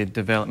the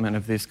development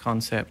of this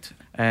concept,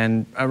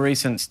 and a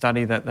recent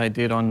study that they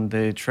did on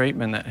the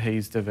treatment that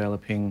he's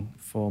developing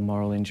for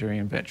moral injury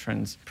in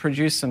veterans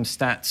produced some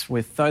stats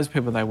with those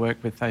people they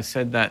work with. They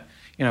said that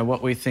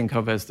what we think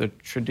of as the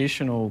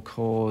traditional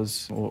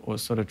cause or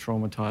sort of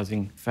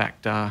traumatising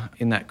factor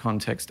in that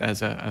context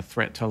as a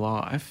threat to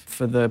life,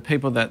 for the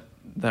people that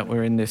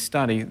were in this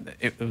study,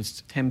 it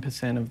was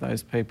 10% of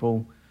those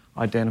people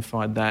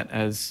identified that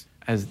as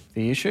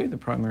the issue, the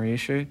primary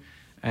issue,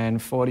 and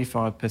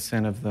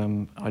 45% of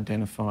them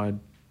identified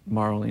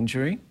moral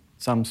injury,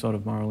 some sort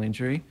of moral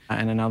injury,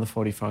 and another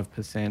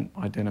 45%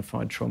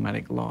 identified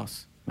traumatic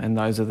loss. And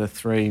those are the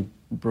three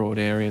broad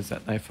areas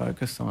that they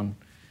focus on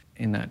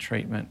in that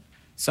treatment.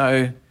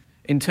 So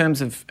in terms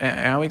of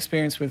our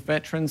experience with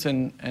veterans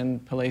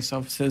and police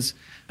officers,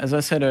 as I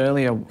said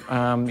earlier,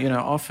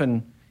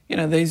 often,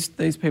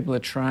 these people are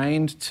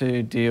trained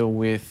to deal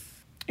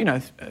with,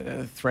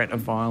 threat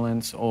of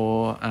violence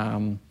or,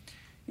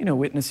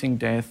 witnessing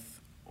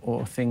death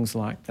or things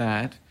like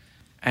that,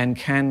 and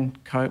can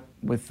cope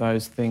with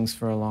those things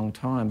for a long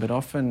time. But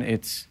often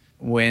it's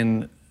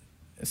when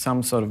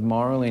some sort of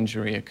moral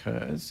injury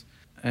occurs,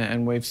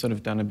 and we've sort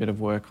of done a bit of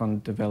work on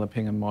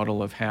developing a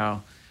model of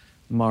how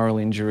moral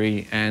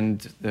injury and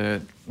the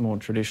more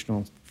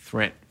traditional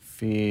threat,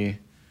 fear,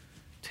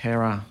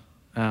 terror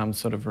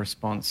sort of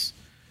response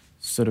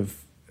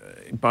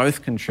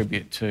both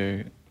contribute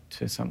to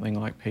something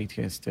like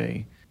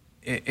PTSD.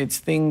 It's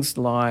things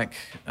like,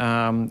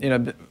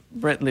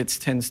 Brett Litz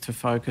tends to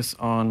focus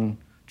on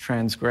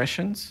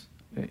transgressions,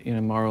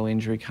 moral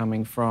injury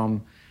coming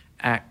from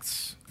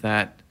acts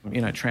that,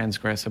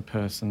 transgress a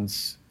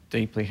person's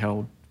deeply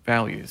held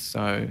values.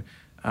 So,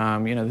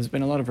 there's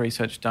been a lot of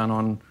research done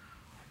on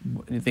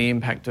the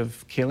impact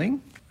of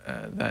killing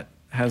that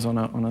has on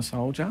a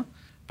soldier,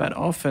 but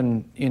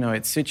often,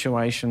 it's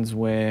situations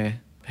where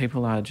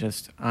people are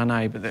just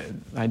unable,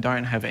 they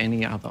don't have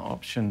any other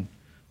option,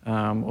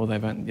 or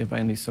they've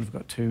only sort of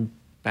got two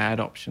bad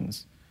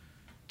options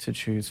to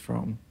choose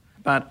from.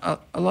 But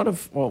a lot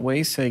of what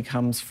we see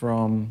comes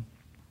from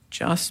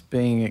just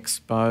being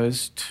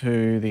exposed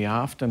to the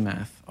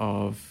aftermath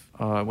of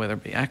whether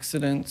it be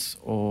accidents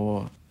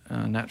or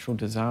natural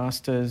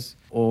disasters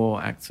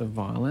or acts of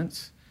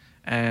violence.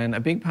 And a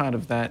big part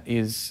of that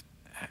is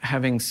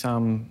having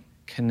some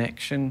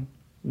connection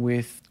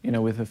with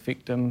a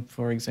victim,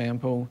 for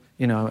example.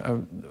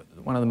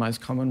 One of the most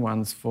common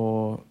ones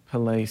for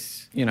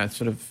police,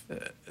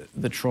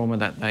 the trauma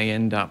that they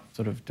end up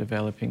sort of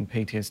developing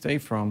PTSD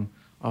from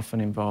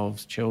often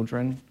involves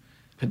children,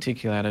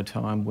 particularly at a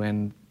time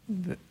when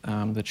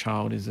the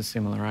child is a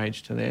similar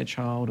age to their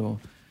child or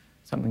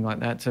something like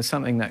that. So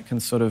something that can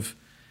sort of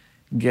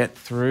get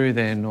through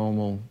their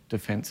normal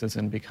defences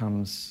and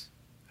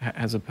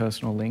has a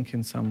personal link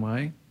in some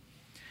way.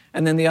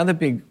 And then the other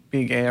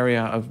big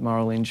area of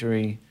moral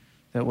injury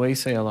that we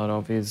see a lot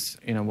of is,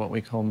 what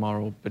we call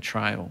moral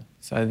betrayal.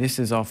 So this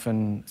is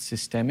often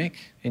systemic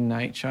in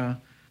nature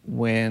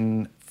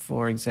when,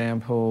 for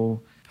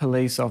example,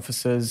 police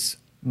officers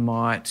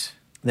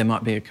there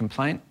might be a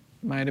complaint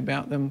made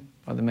about them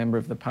by the member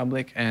of the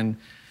public, and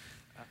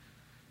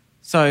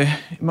so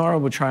moral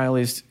betrayal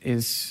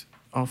is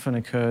often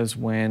occurs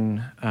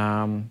when,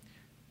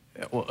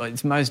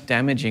 it's most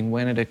damaging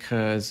when it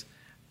occurs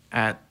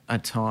at a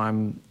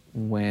time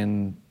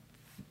when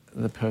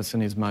the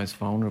person is most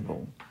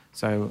vulnerable.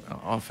 So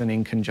often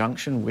in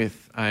conjunction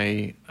with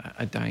a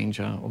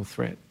danger or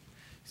threat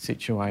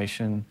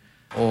situation,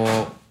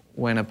 or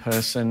when a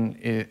person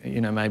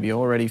may be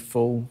already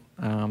full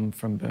from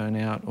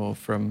burnout or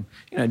from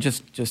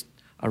just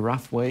a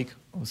rough week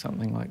or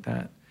something like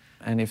that.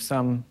 And if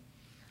some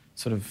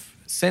sort of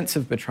sense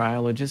of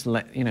betrayal or just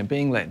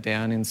being let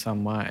down in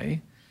some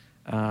way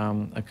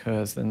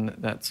occurs, then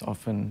that's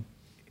often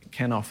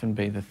can often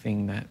be the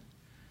thing that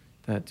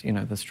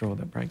the straw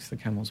that breaks the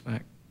camel's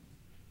back.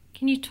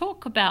 Can you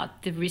talk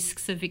about the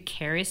risks of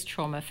vicarious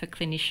trauma for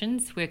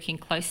clinicians working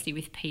closely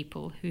with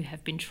people who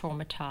have been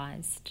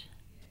traumatised?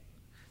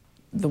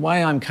 The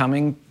way I'm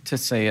coming to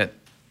see it,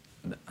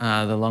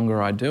 the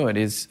longer I do it,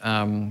 is,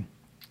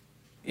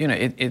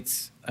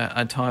 it's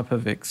a type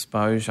of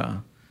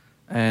exposure.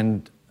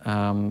 And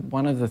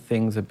one of the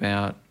things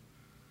about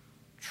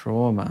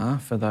trauma,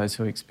 for those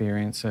who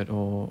experience it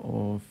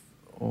or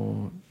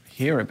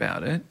hear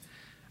about it,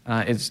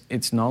 is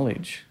it's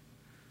knowledge.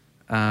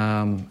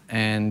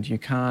 And you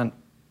can't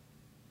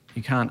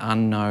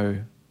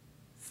unknow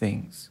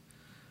things.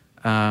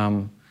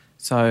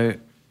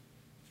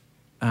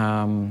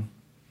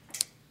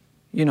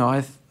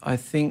 I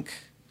think,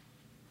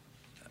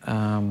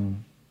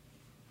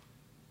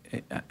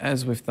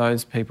 as with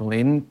those people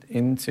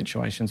in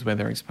situations where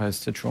they're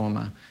exposed to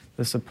trauma,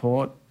 the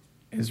support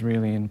is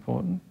really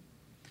important.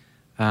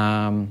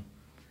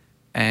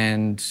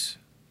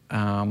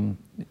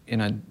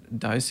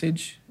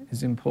 Dosage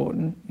is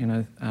important.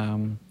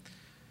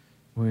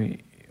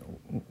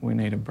 We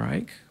need a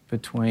break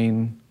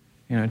between,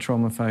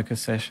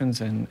 trauma-focused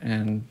sessions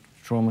and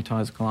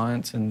traumatised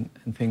clients and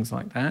things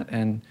like that.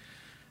 And,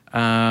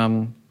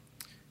 I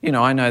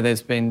know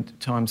there's been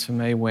times for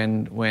me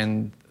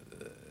when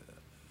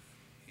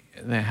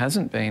there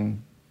hasn't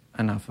been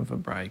enough of a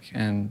break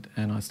and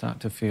I start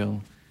to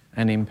feel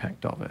an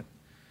impact of it.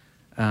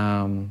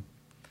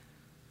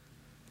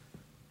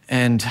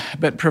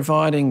 But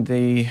providing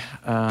the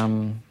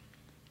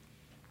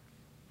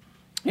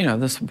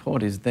the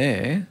support is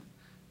there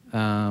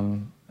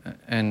and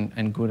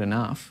good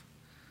enough,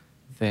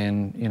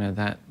 then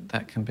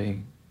that can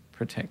be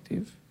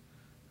protective.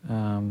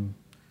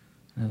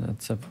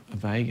 That's a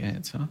vague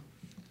answer.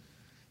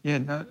 Yeah,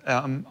 no,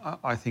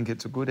 I think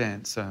it's a good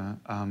answer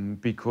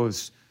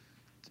because,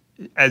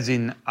 as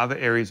in other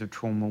areas of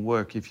trauma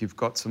work, if you've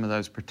got some of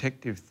those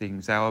protective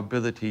things, our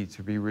ability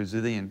to be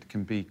resilient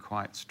can be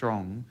quite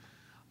strong.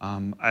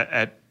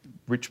 At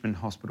Richmond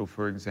Hospital,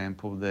 for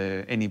example,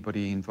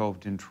 anybody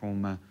involved in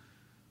trauma,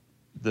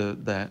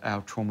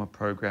 our trauma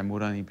program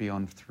would only be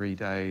on 3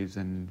 days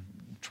and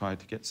try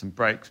to get some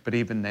breaks, but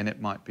even then it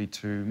might be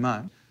too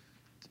much.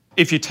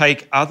 If you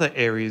take other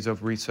areas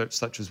of research,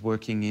 such as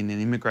working in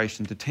an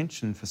immigration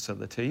detention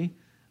facility,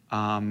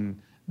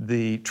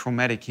 the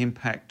traumatic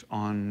impact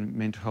on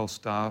mental health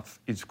staff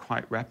is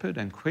quite rapid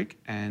and quick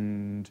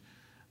and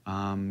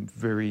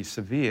very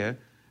severe,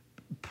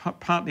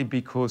 partly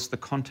because the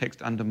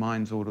context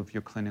undermines all of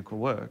your clinical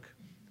work.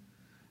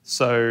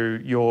 So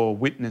you're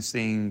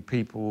witnessing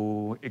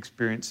people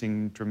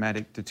experiencing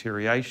dramatic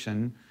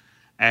deterioration,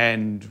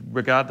 and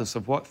regardless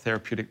of what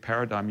therapeutic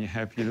paradigm you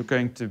have, you're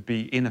going to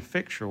be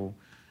ineffectual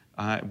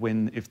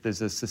if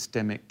there's a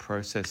systemic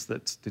process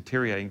that's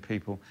deteriorating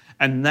people.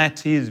 And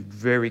that is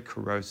very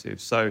corrosive.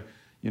 So,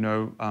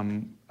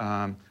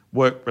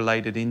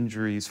 work-related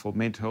injuries for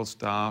mental health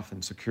staff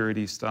and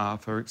security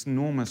staff are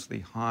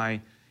enormously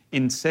high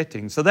in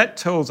settings. So that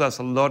tells us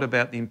a lot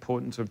about the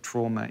importance of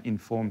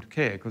trauma-informed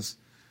care, because,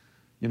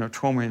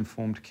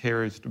 trauma-informed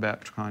care is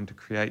about trying to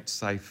create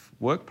safe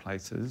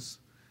workplaces,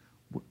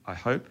 I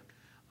hope.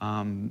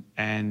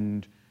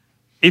 And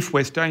if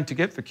we're starting to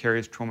get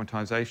vicarious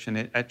traumatisation,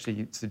 it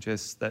actually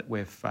suggests that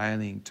we're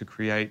failing to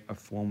create a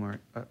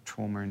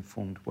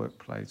trauma-informed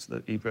workplace,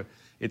 that either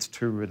it's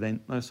too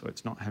relentless or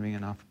it's not having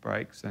enough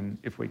breaks. And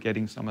if we're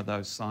getting some of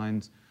those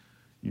signs,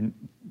 you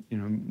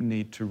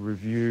need to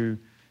review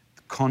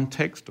the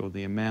context or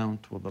the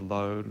amount or the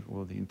load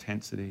or the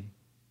intensity.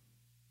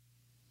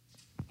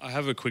 I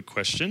have a quick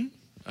question.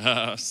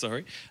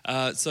 So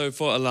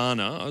for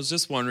Alana, I was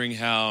just wondering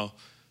how,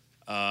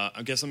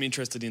 I guess I'm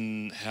interested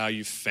in how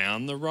you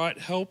found the right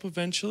help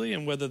eventually,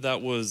 and whether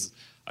that was,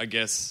 I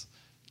guess,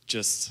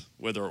 just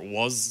whether it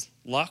was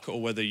luck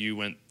or whether you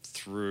went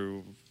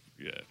through,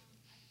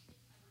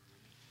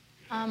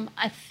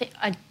 I think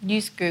I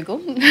used Google,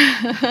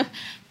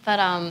 but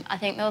I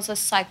think there was a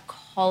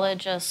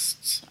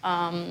psychologist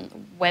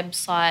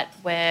website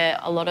where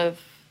a lot of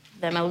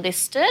them are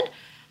listed.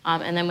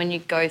 And then when you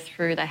go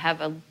through, they have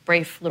a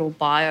brief little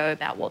bio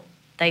about what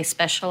they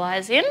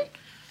specialise in.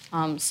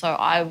 So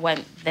I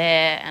went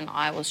there and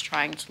I was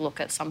trying to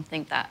look at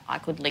something that I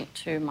could link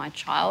to my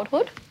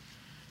childhood.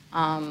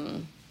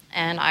 And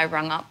I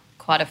rung up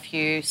quite a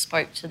few,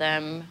 spoke to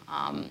them,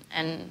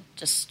 and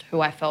just who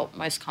I felt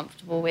most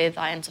comfortable with,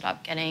 I ended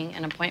up getting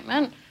an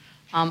appointment.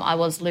 I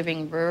was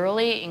living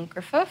rurally in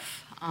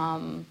Griffith.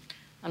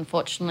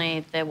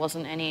 Unfortunately, there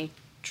wasn't any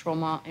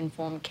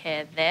trauma-informed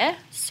care there,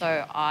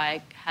 so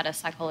I had a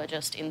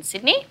psychologist in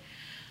Sydney.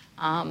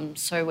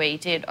 So we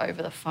did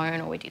over the phone,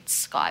 or we did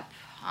Skype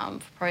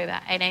for probably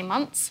about 18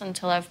 months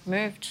until I've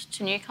moved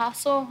to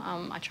Newcastle.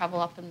 I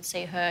travel up and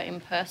see her in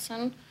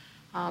person,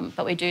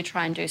 but we do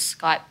try and do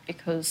Skype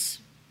because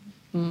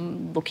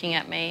looking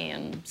at me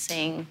and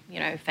seeing,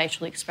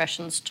 facial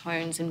expressions,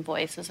 tones in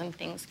voices and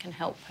things can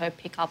help her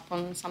pick up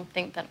on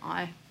something that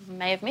I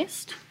may have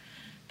missed.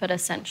 But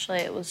essentially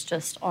it was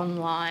just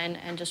online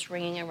and just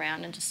ringing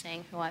around and just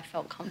seeing who I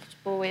felt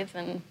comfortable with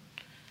and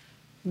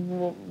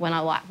what I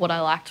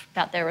liked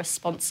about their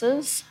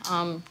responses.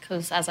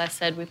 Because as I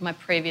said, with my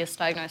previous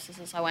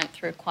diagnoses, I went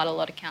through quite a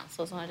lot of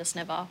counsellors and I just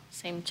never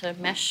seemed to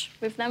mesh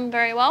with them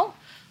very well.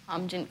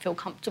 Didn't feel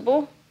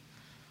comfortable.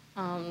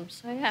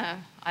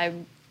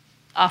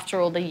 After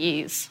all the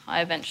years,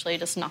 I eventually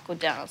just knuckled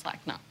down. I was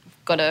like, no,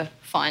 I've got to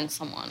find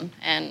someone,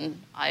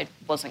 and I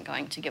wasn't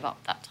going to give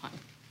up that time.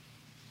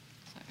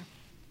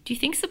 Do you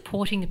think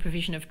supporting the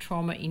provision of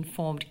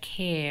trauma-informed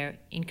care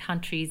in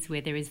countries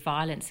where there is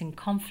violence and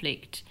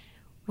conflict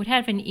would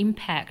have an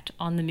impact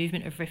on the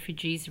movement of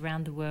refugees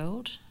around the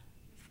world?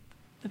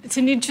 It's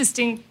an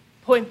interesting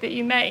point that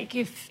you make.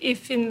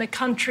 If in the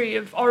country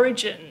of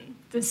origin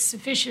there's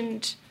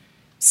sufficient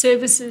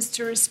services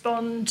to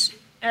respond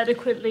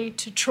adequately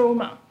to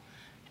trauma,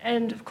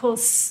 and of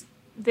course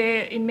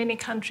in many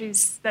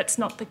countries that's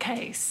not the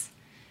case.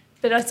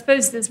 But I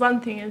suppose there's one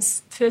thing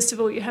is, first of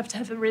all, you have to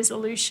have a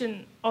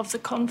resolution of the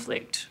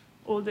conflict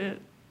or the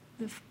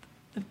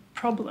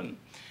problem.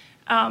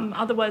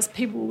 Otherwise,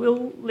 people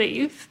will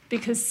leave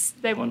because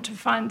they want to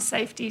find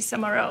safety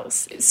somewhere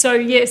else. So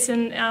yes,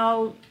 in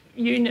our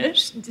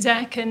unit,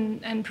 Zach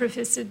and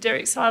Professor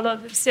Derek Seiler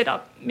have set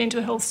up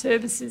mental health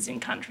services in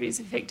countries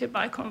affected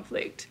by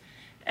conflict.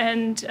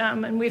 And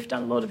we've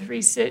done a lot of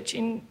research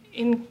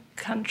in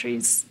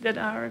countries that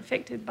are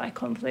affected by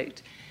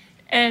conflict.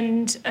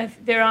 And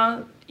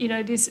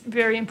it is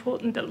very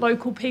important that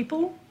local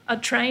people are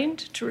trained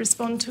to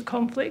respond to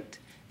conflict,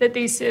 that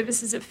these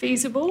services are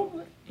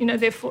feasible, they're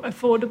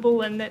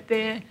affordable and that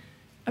they're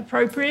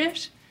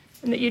appropriate,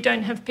 and that you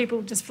don't have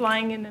people just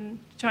flying in and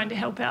trying to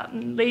help out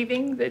and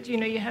leaving, that,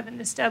 you have an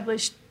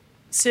established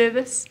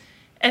service.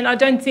 And I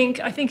think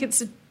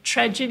it's a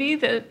tragedy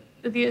that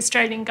the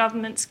Australian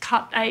government's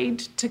cut aid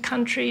to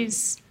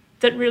countries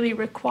that really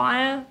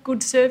require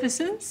good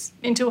services,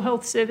 mental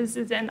health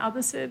services and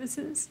other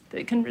services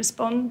that can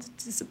respond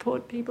to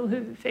support people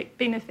who've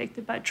been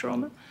affected by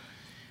trauma.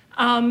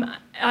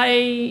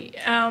 I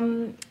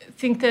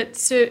think that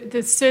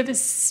the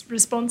service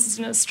responses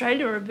in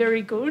Australia are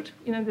very good,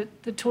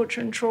 the torture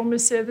and trauma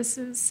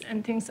services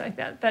and things like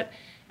that. But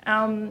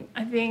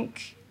I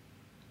think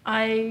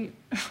I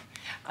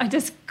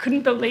just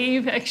couldn't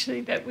believe,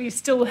 actually, that we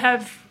still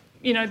have,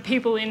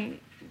 people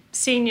in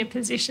senior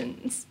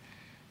positions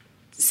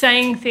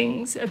saying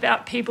things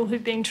about people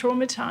who've been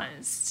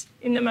traumatised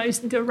in the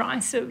most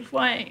derisive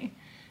way,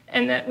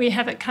 and that we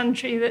have a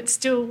country that's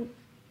still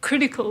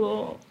critical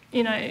or,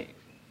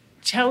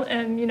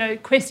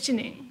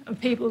 questioning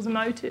of people's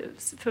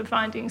motives for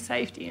finding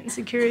safety and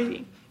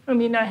security. And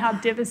we know how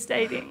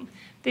devastating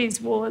these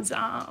wars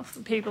are for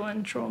people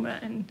in trauma,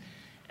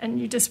 and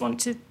you just want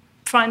to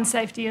find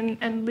safety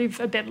and live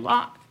a better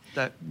life.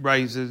 That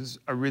raises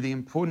a really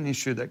important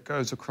issue that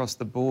goes across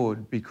the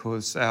board,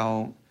 because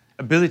our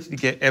ability to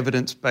get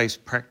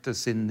evidence-based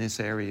practice in this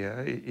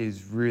area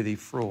is really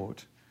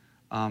fraught.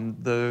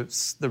 The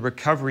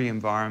recovery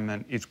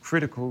environment is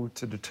critical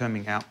to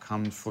determining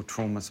outcomes for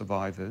trauma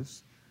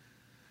survivors.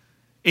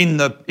 In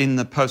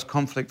the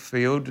post-conflict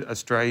field,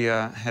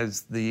 Australia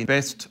has the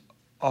best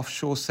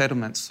offshore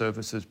settlement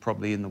services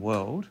probably in the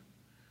world.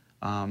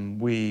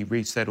 We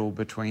resettle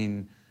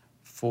between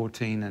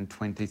 14 and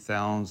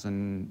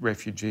 20,000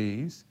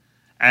 refugees,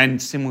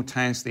 and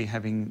simultaneously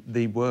having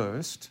the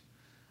worst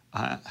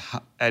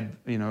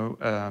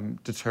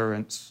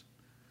deterrence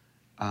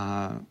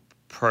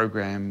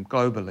program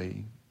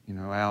globally.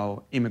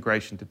 Our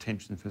immigration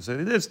detention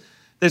facility.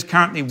 There's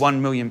currently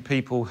 1 million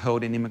people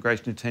held in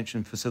immigration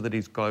detention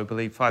facilities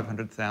globally,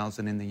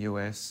 500,000 in the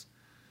US.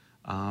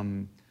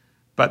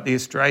 But the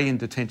Australian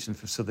detention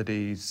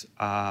facilities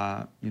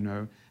are,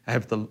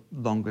 have the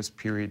longest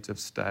periods of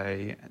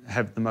stay,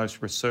 have the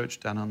most research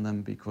done on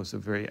them because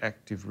of a very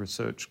active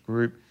research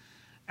group,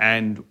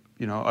 and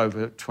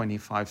over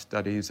 25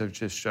 studies have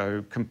just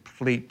shown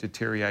complete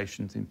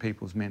deteriorations in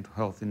people's mental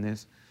health in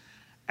this.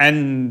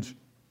 And,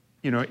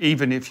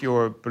 even if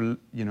you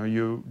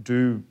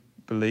do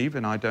believe,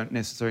 and I don't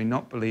necessarily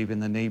not believe in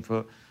the need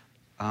for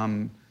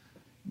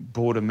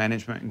border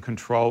management and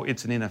control,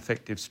 it's an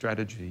ineffective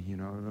strategy.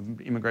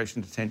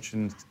 Immigration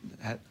detention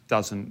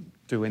doesn't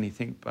do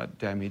anything but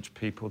damage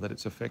people that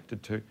it's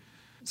affected to.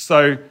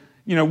 So,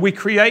 we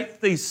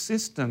create these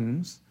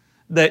systems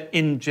that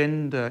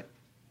engender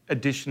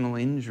additional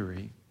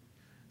injury.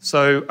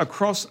 So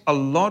across a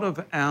lot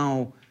of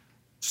our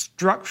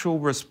structural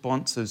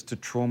responses to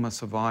trauma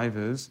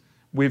survivors,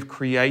 we've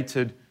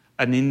created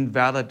an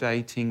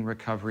invalidating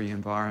recovery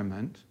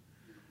environment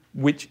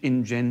which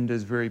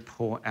engenders very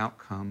poor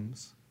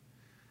outcomes.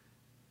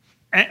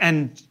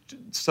 And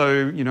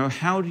so,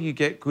 how do you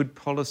get good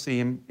policy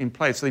in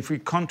place? So if we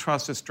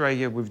contrast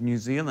Australia with New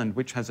Zealand,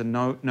 which has a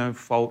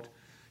no-fault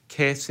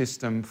care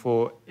system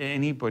for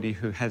anybody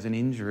who has an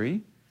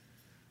injury,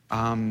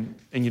 and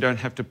you don't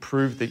have to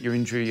prove that your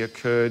injury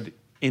occurred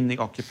in the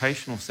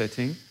occupational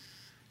setting,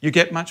 you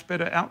get much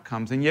better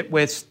outcomes. And yet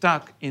we're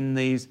stuck in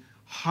these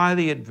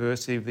highly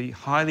adversive,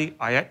 highly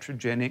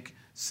iatrogenic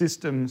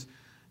systems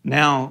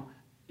Now,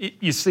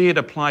 you see it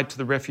applied to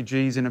the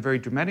refugees in a very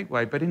dramatic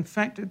way, but in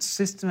fact it's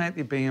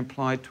systematically being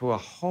applied to a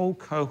whole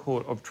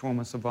cohort of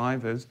trauma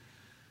survivors,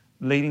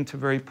 leading to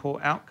very poor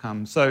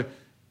outcomes. So,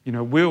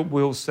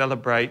 we'll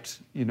celebrate,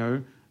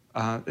 the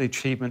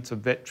achievements of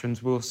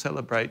veterans, we'll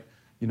celebrate,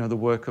 the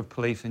work of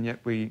police, and yet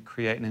we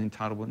create an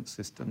entitlement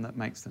system that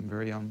makes them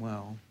very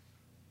unwell.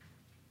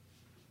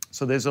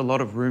 So there's a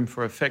lot of room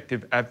for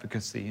effective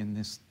advocacy in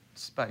this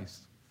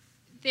space.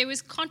 There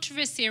was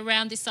controversy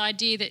around this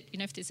idea that,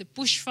 if there's a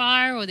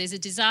bushfire or there's a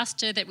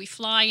disaster, that we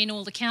fly in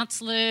all the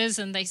counsellors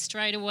and they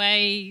straight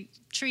away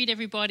treat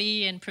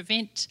everybody and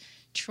prevent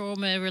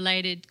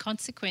trauma-related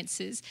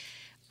consequences.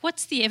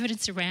 What's the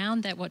evidence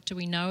around that? What do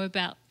we know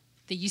about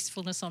the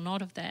usefulness or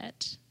not of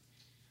that?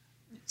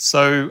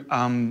 So,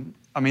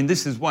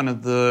 this is one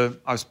of the,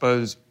 I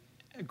suppose,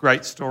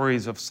 great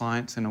stories of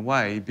science in a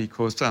way,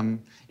 because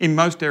in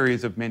most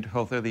areas of mental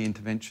health, early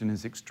intervention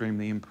is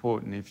extremely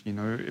important.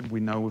 If we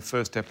know with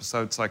first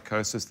episode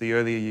psychosis, the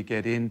earlier you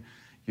get in,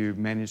 you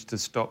manage to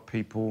stop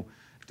people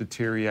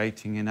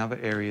deteriorating in other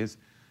areas.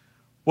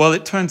 Well,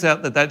 it turns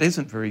out that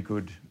isn't very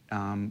good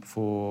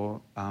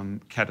for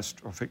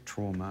catastrophic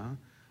trauma.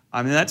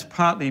 That's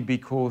partly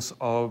because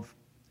of,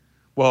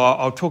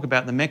 I'll talk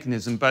about the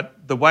mechanism,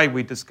 but the way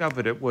we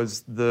discovered it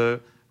was the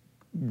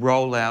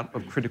rollout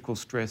of critical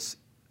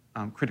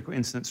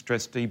incident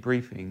stress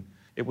debriefing.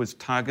 It was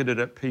targeted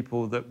at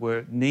people that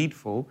were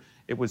needful.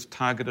 It was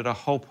targeted at a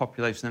whole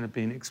population that had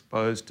been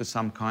exposed to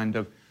some kind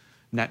of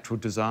natural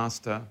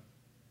disaster.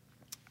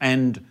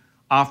 And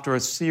after a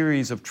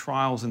series of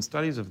trials and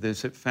studies of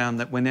this, it found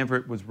that whenever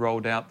it was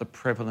rolled out, the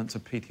prevalence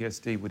of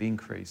PTSD would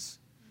increase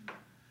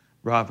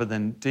rather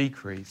than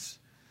decrease.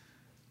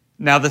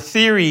 Now, the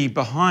theory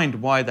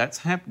behind why that's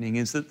happening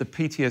is that the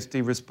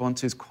PTSD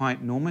response is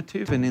quite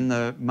normative, and in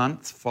the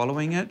month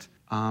following it,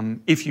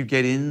 if you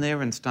get in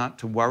there and start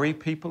to worry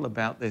people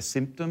about their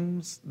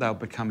symptoms, they'll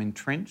become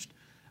entrenched.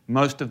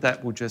 Most of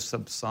that will just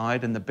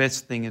subside, and the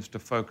best thing is to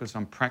focus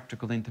on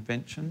practical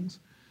interventions.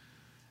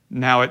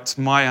 Now, it's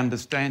my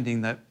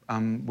understanding that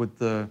with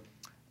the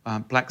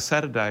Black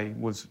Saturday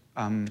was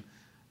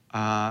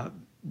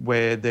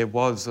where there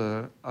was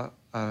a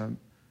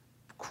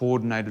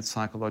coordinated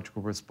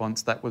psychological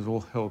response, that was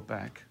all held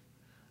back.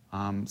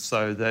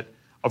 So that,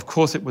 of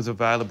course, it was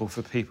available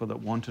for people that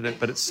wanted it,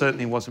 but it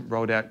certainly wasn't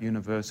rolled out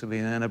universally.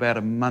 And in about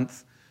a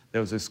month,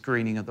 there was a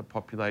screening of the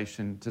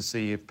population to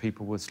see if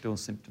people were still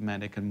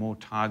symptomatic, and more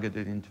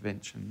targeted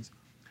interventions,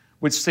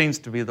 which seems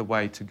to be the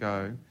way to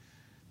go.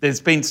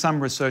 There's been some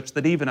research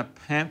that even a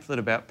pamphlet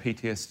about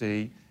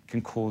PTSD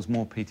can cause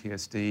more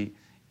PTSD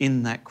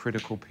in that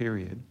critical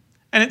period.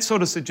 And it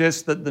sort of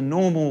suggests that the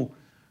normal,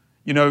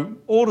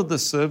 all of the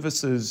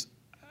services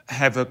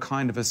have a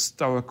kind of a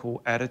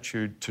stoical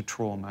attitude to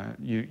trauma.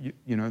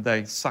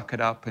 They suck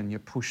it up and you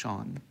push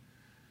on.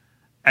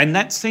 And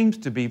that seems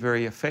to be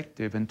very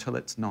effective until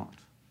it's not.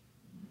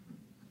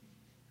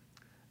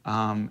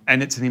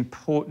 And it's an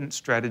important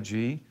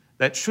strategy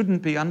that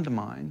shouldn't be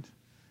undermined,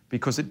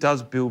 because it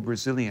does build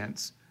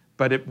resilience,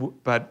 but it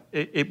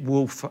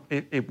will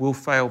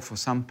fail for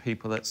some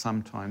people at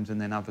some times, and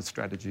then other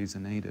strategies are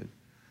needed.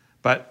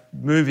 But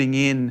moving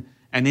in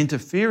and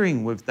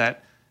interfering with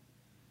that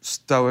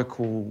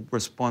stoical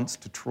response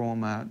to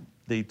trauma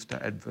leads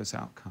to adverse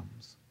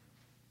outcomes.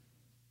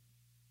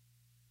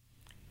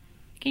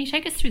 Can you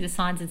take us through the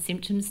signs and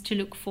symptoms to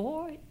look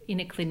for in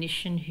a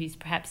clinician who's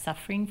perhaps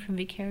suffering from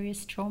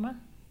vicarious trauma?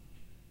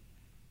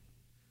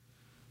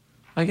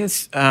 I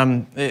guess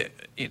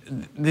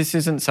this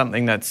isn't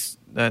something that's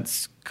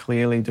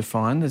clearly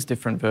defined. There's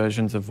different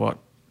versions of what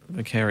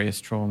vicarious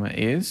trauma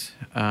is.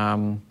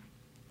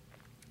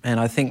 And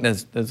I think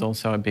there's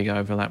also a big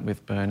overlap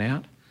with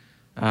burnout.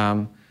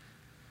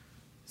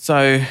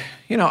 So,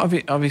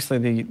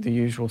 obviously the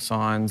usual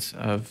signs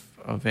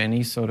of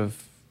any sort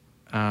of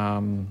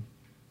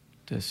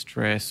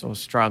distress or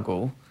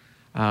struggle,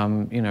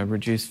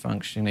 reduced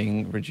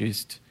functioning,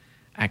 reduced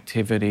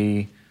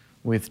activity,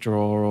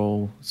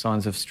 withdrawal,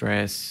 signs of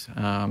stress,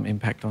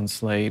 impact on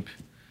sleep,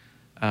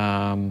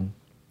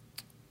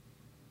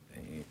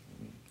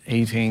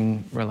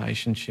 eating,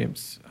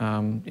 relationships,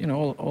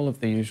 all of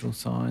the usual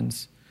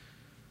signs,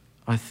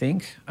 I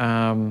think.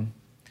 I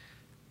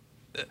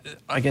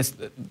guess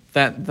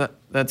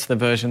that's the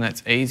version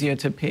that's easier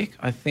to pick.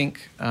 I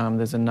think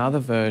there's another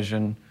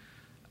version,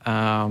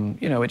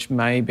 which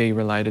may be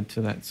related to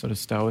that sort of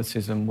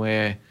stoicism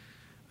where,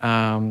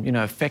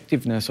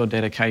 effectiveness or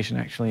dedication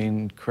actually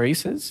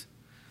increases.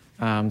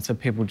 So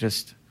people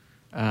just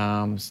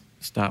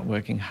start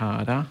working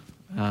harder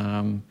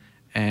and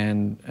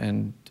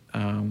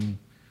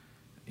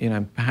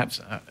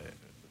perhaps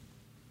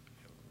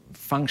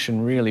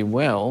function really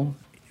well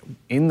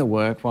in the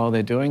work while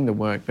they're doing the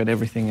work, but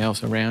everything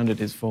else around it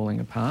is falling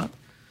apart.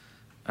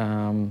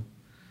 So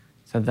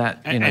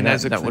that,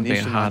 as a that would be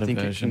a harder version.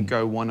 I think it can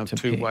go one of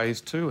two pick.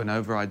 ways too: an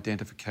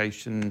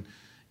over-identification,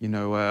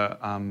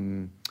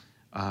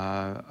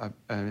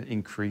 an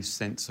increased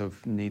sense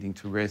of needing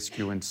to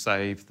rescue and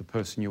save the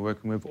person you're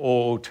working with,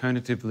 or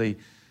alternatively,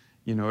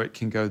 it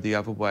can go the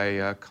other way,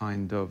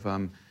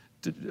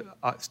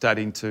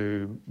 starting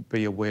to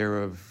be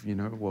aware of,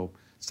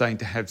 starting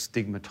to have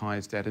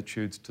stigmatised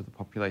attitudes to the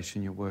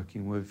population you're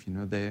working with.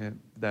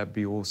 There'd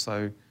be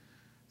also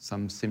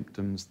some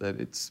symptoms that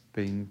it's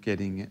been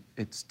getting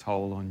its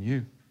toll on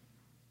you.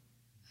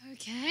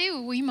 Okay,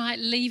 well, we might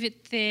leave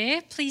it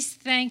there. Please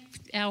thank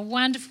our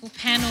wonderful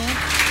panel.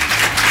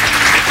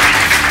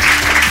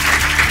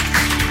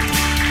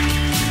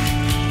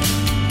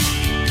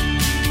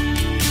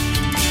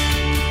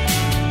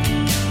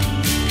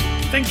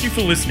 Thank you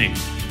for listening.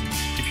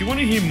 If you want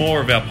to hear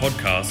more of our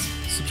podcasts,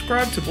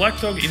 subscribe to Black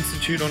Dog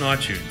Institute on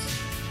iTunes.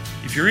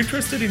 If you're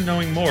interested in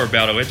knowing more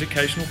about our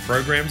educational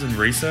programs and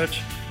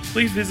research,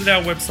 please visit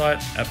our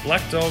website at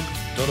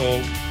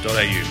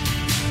blackdog.org.au.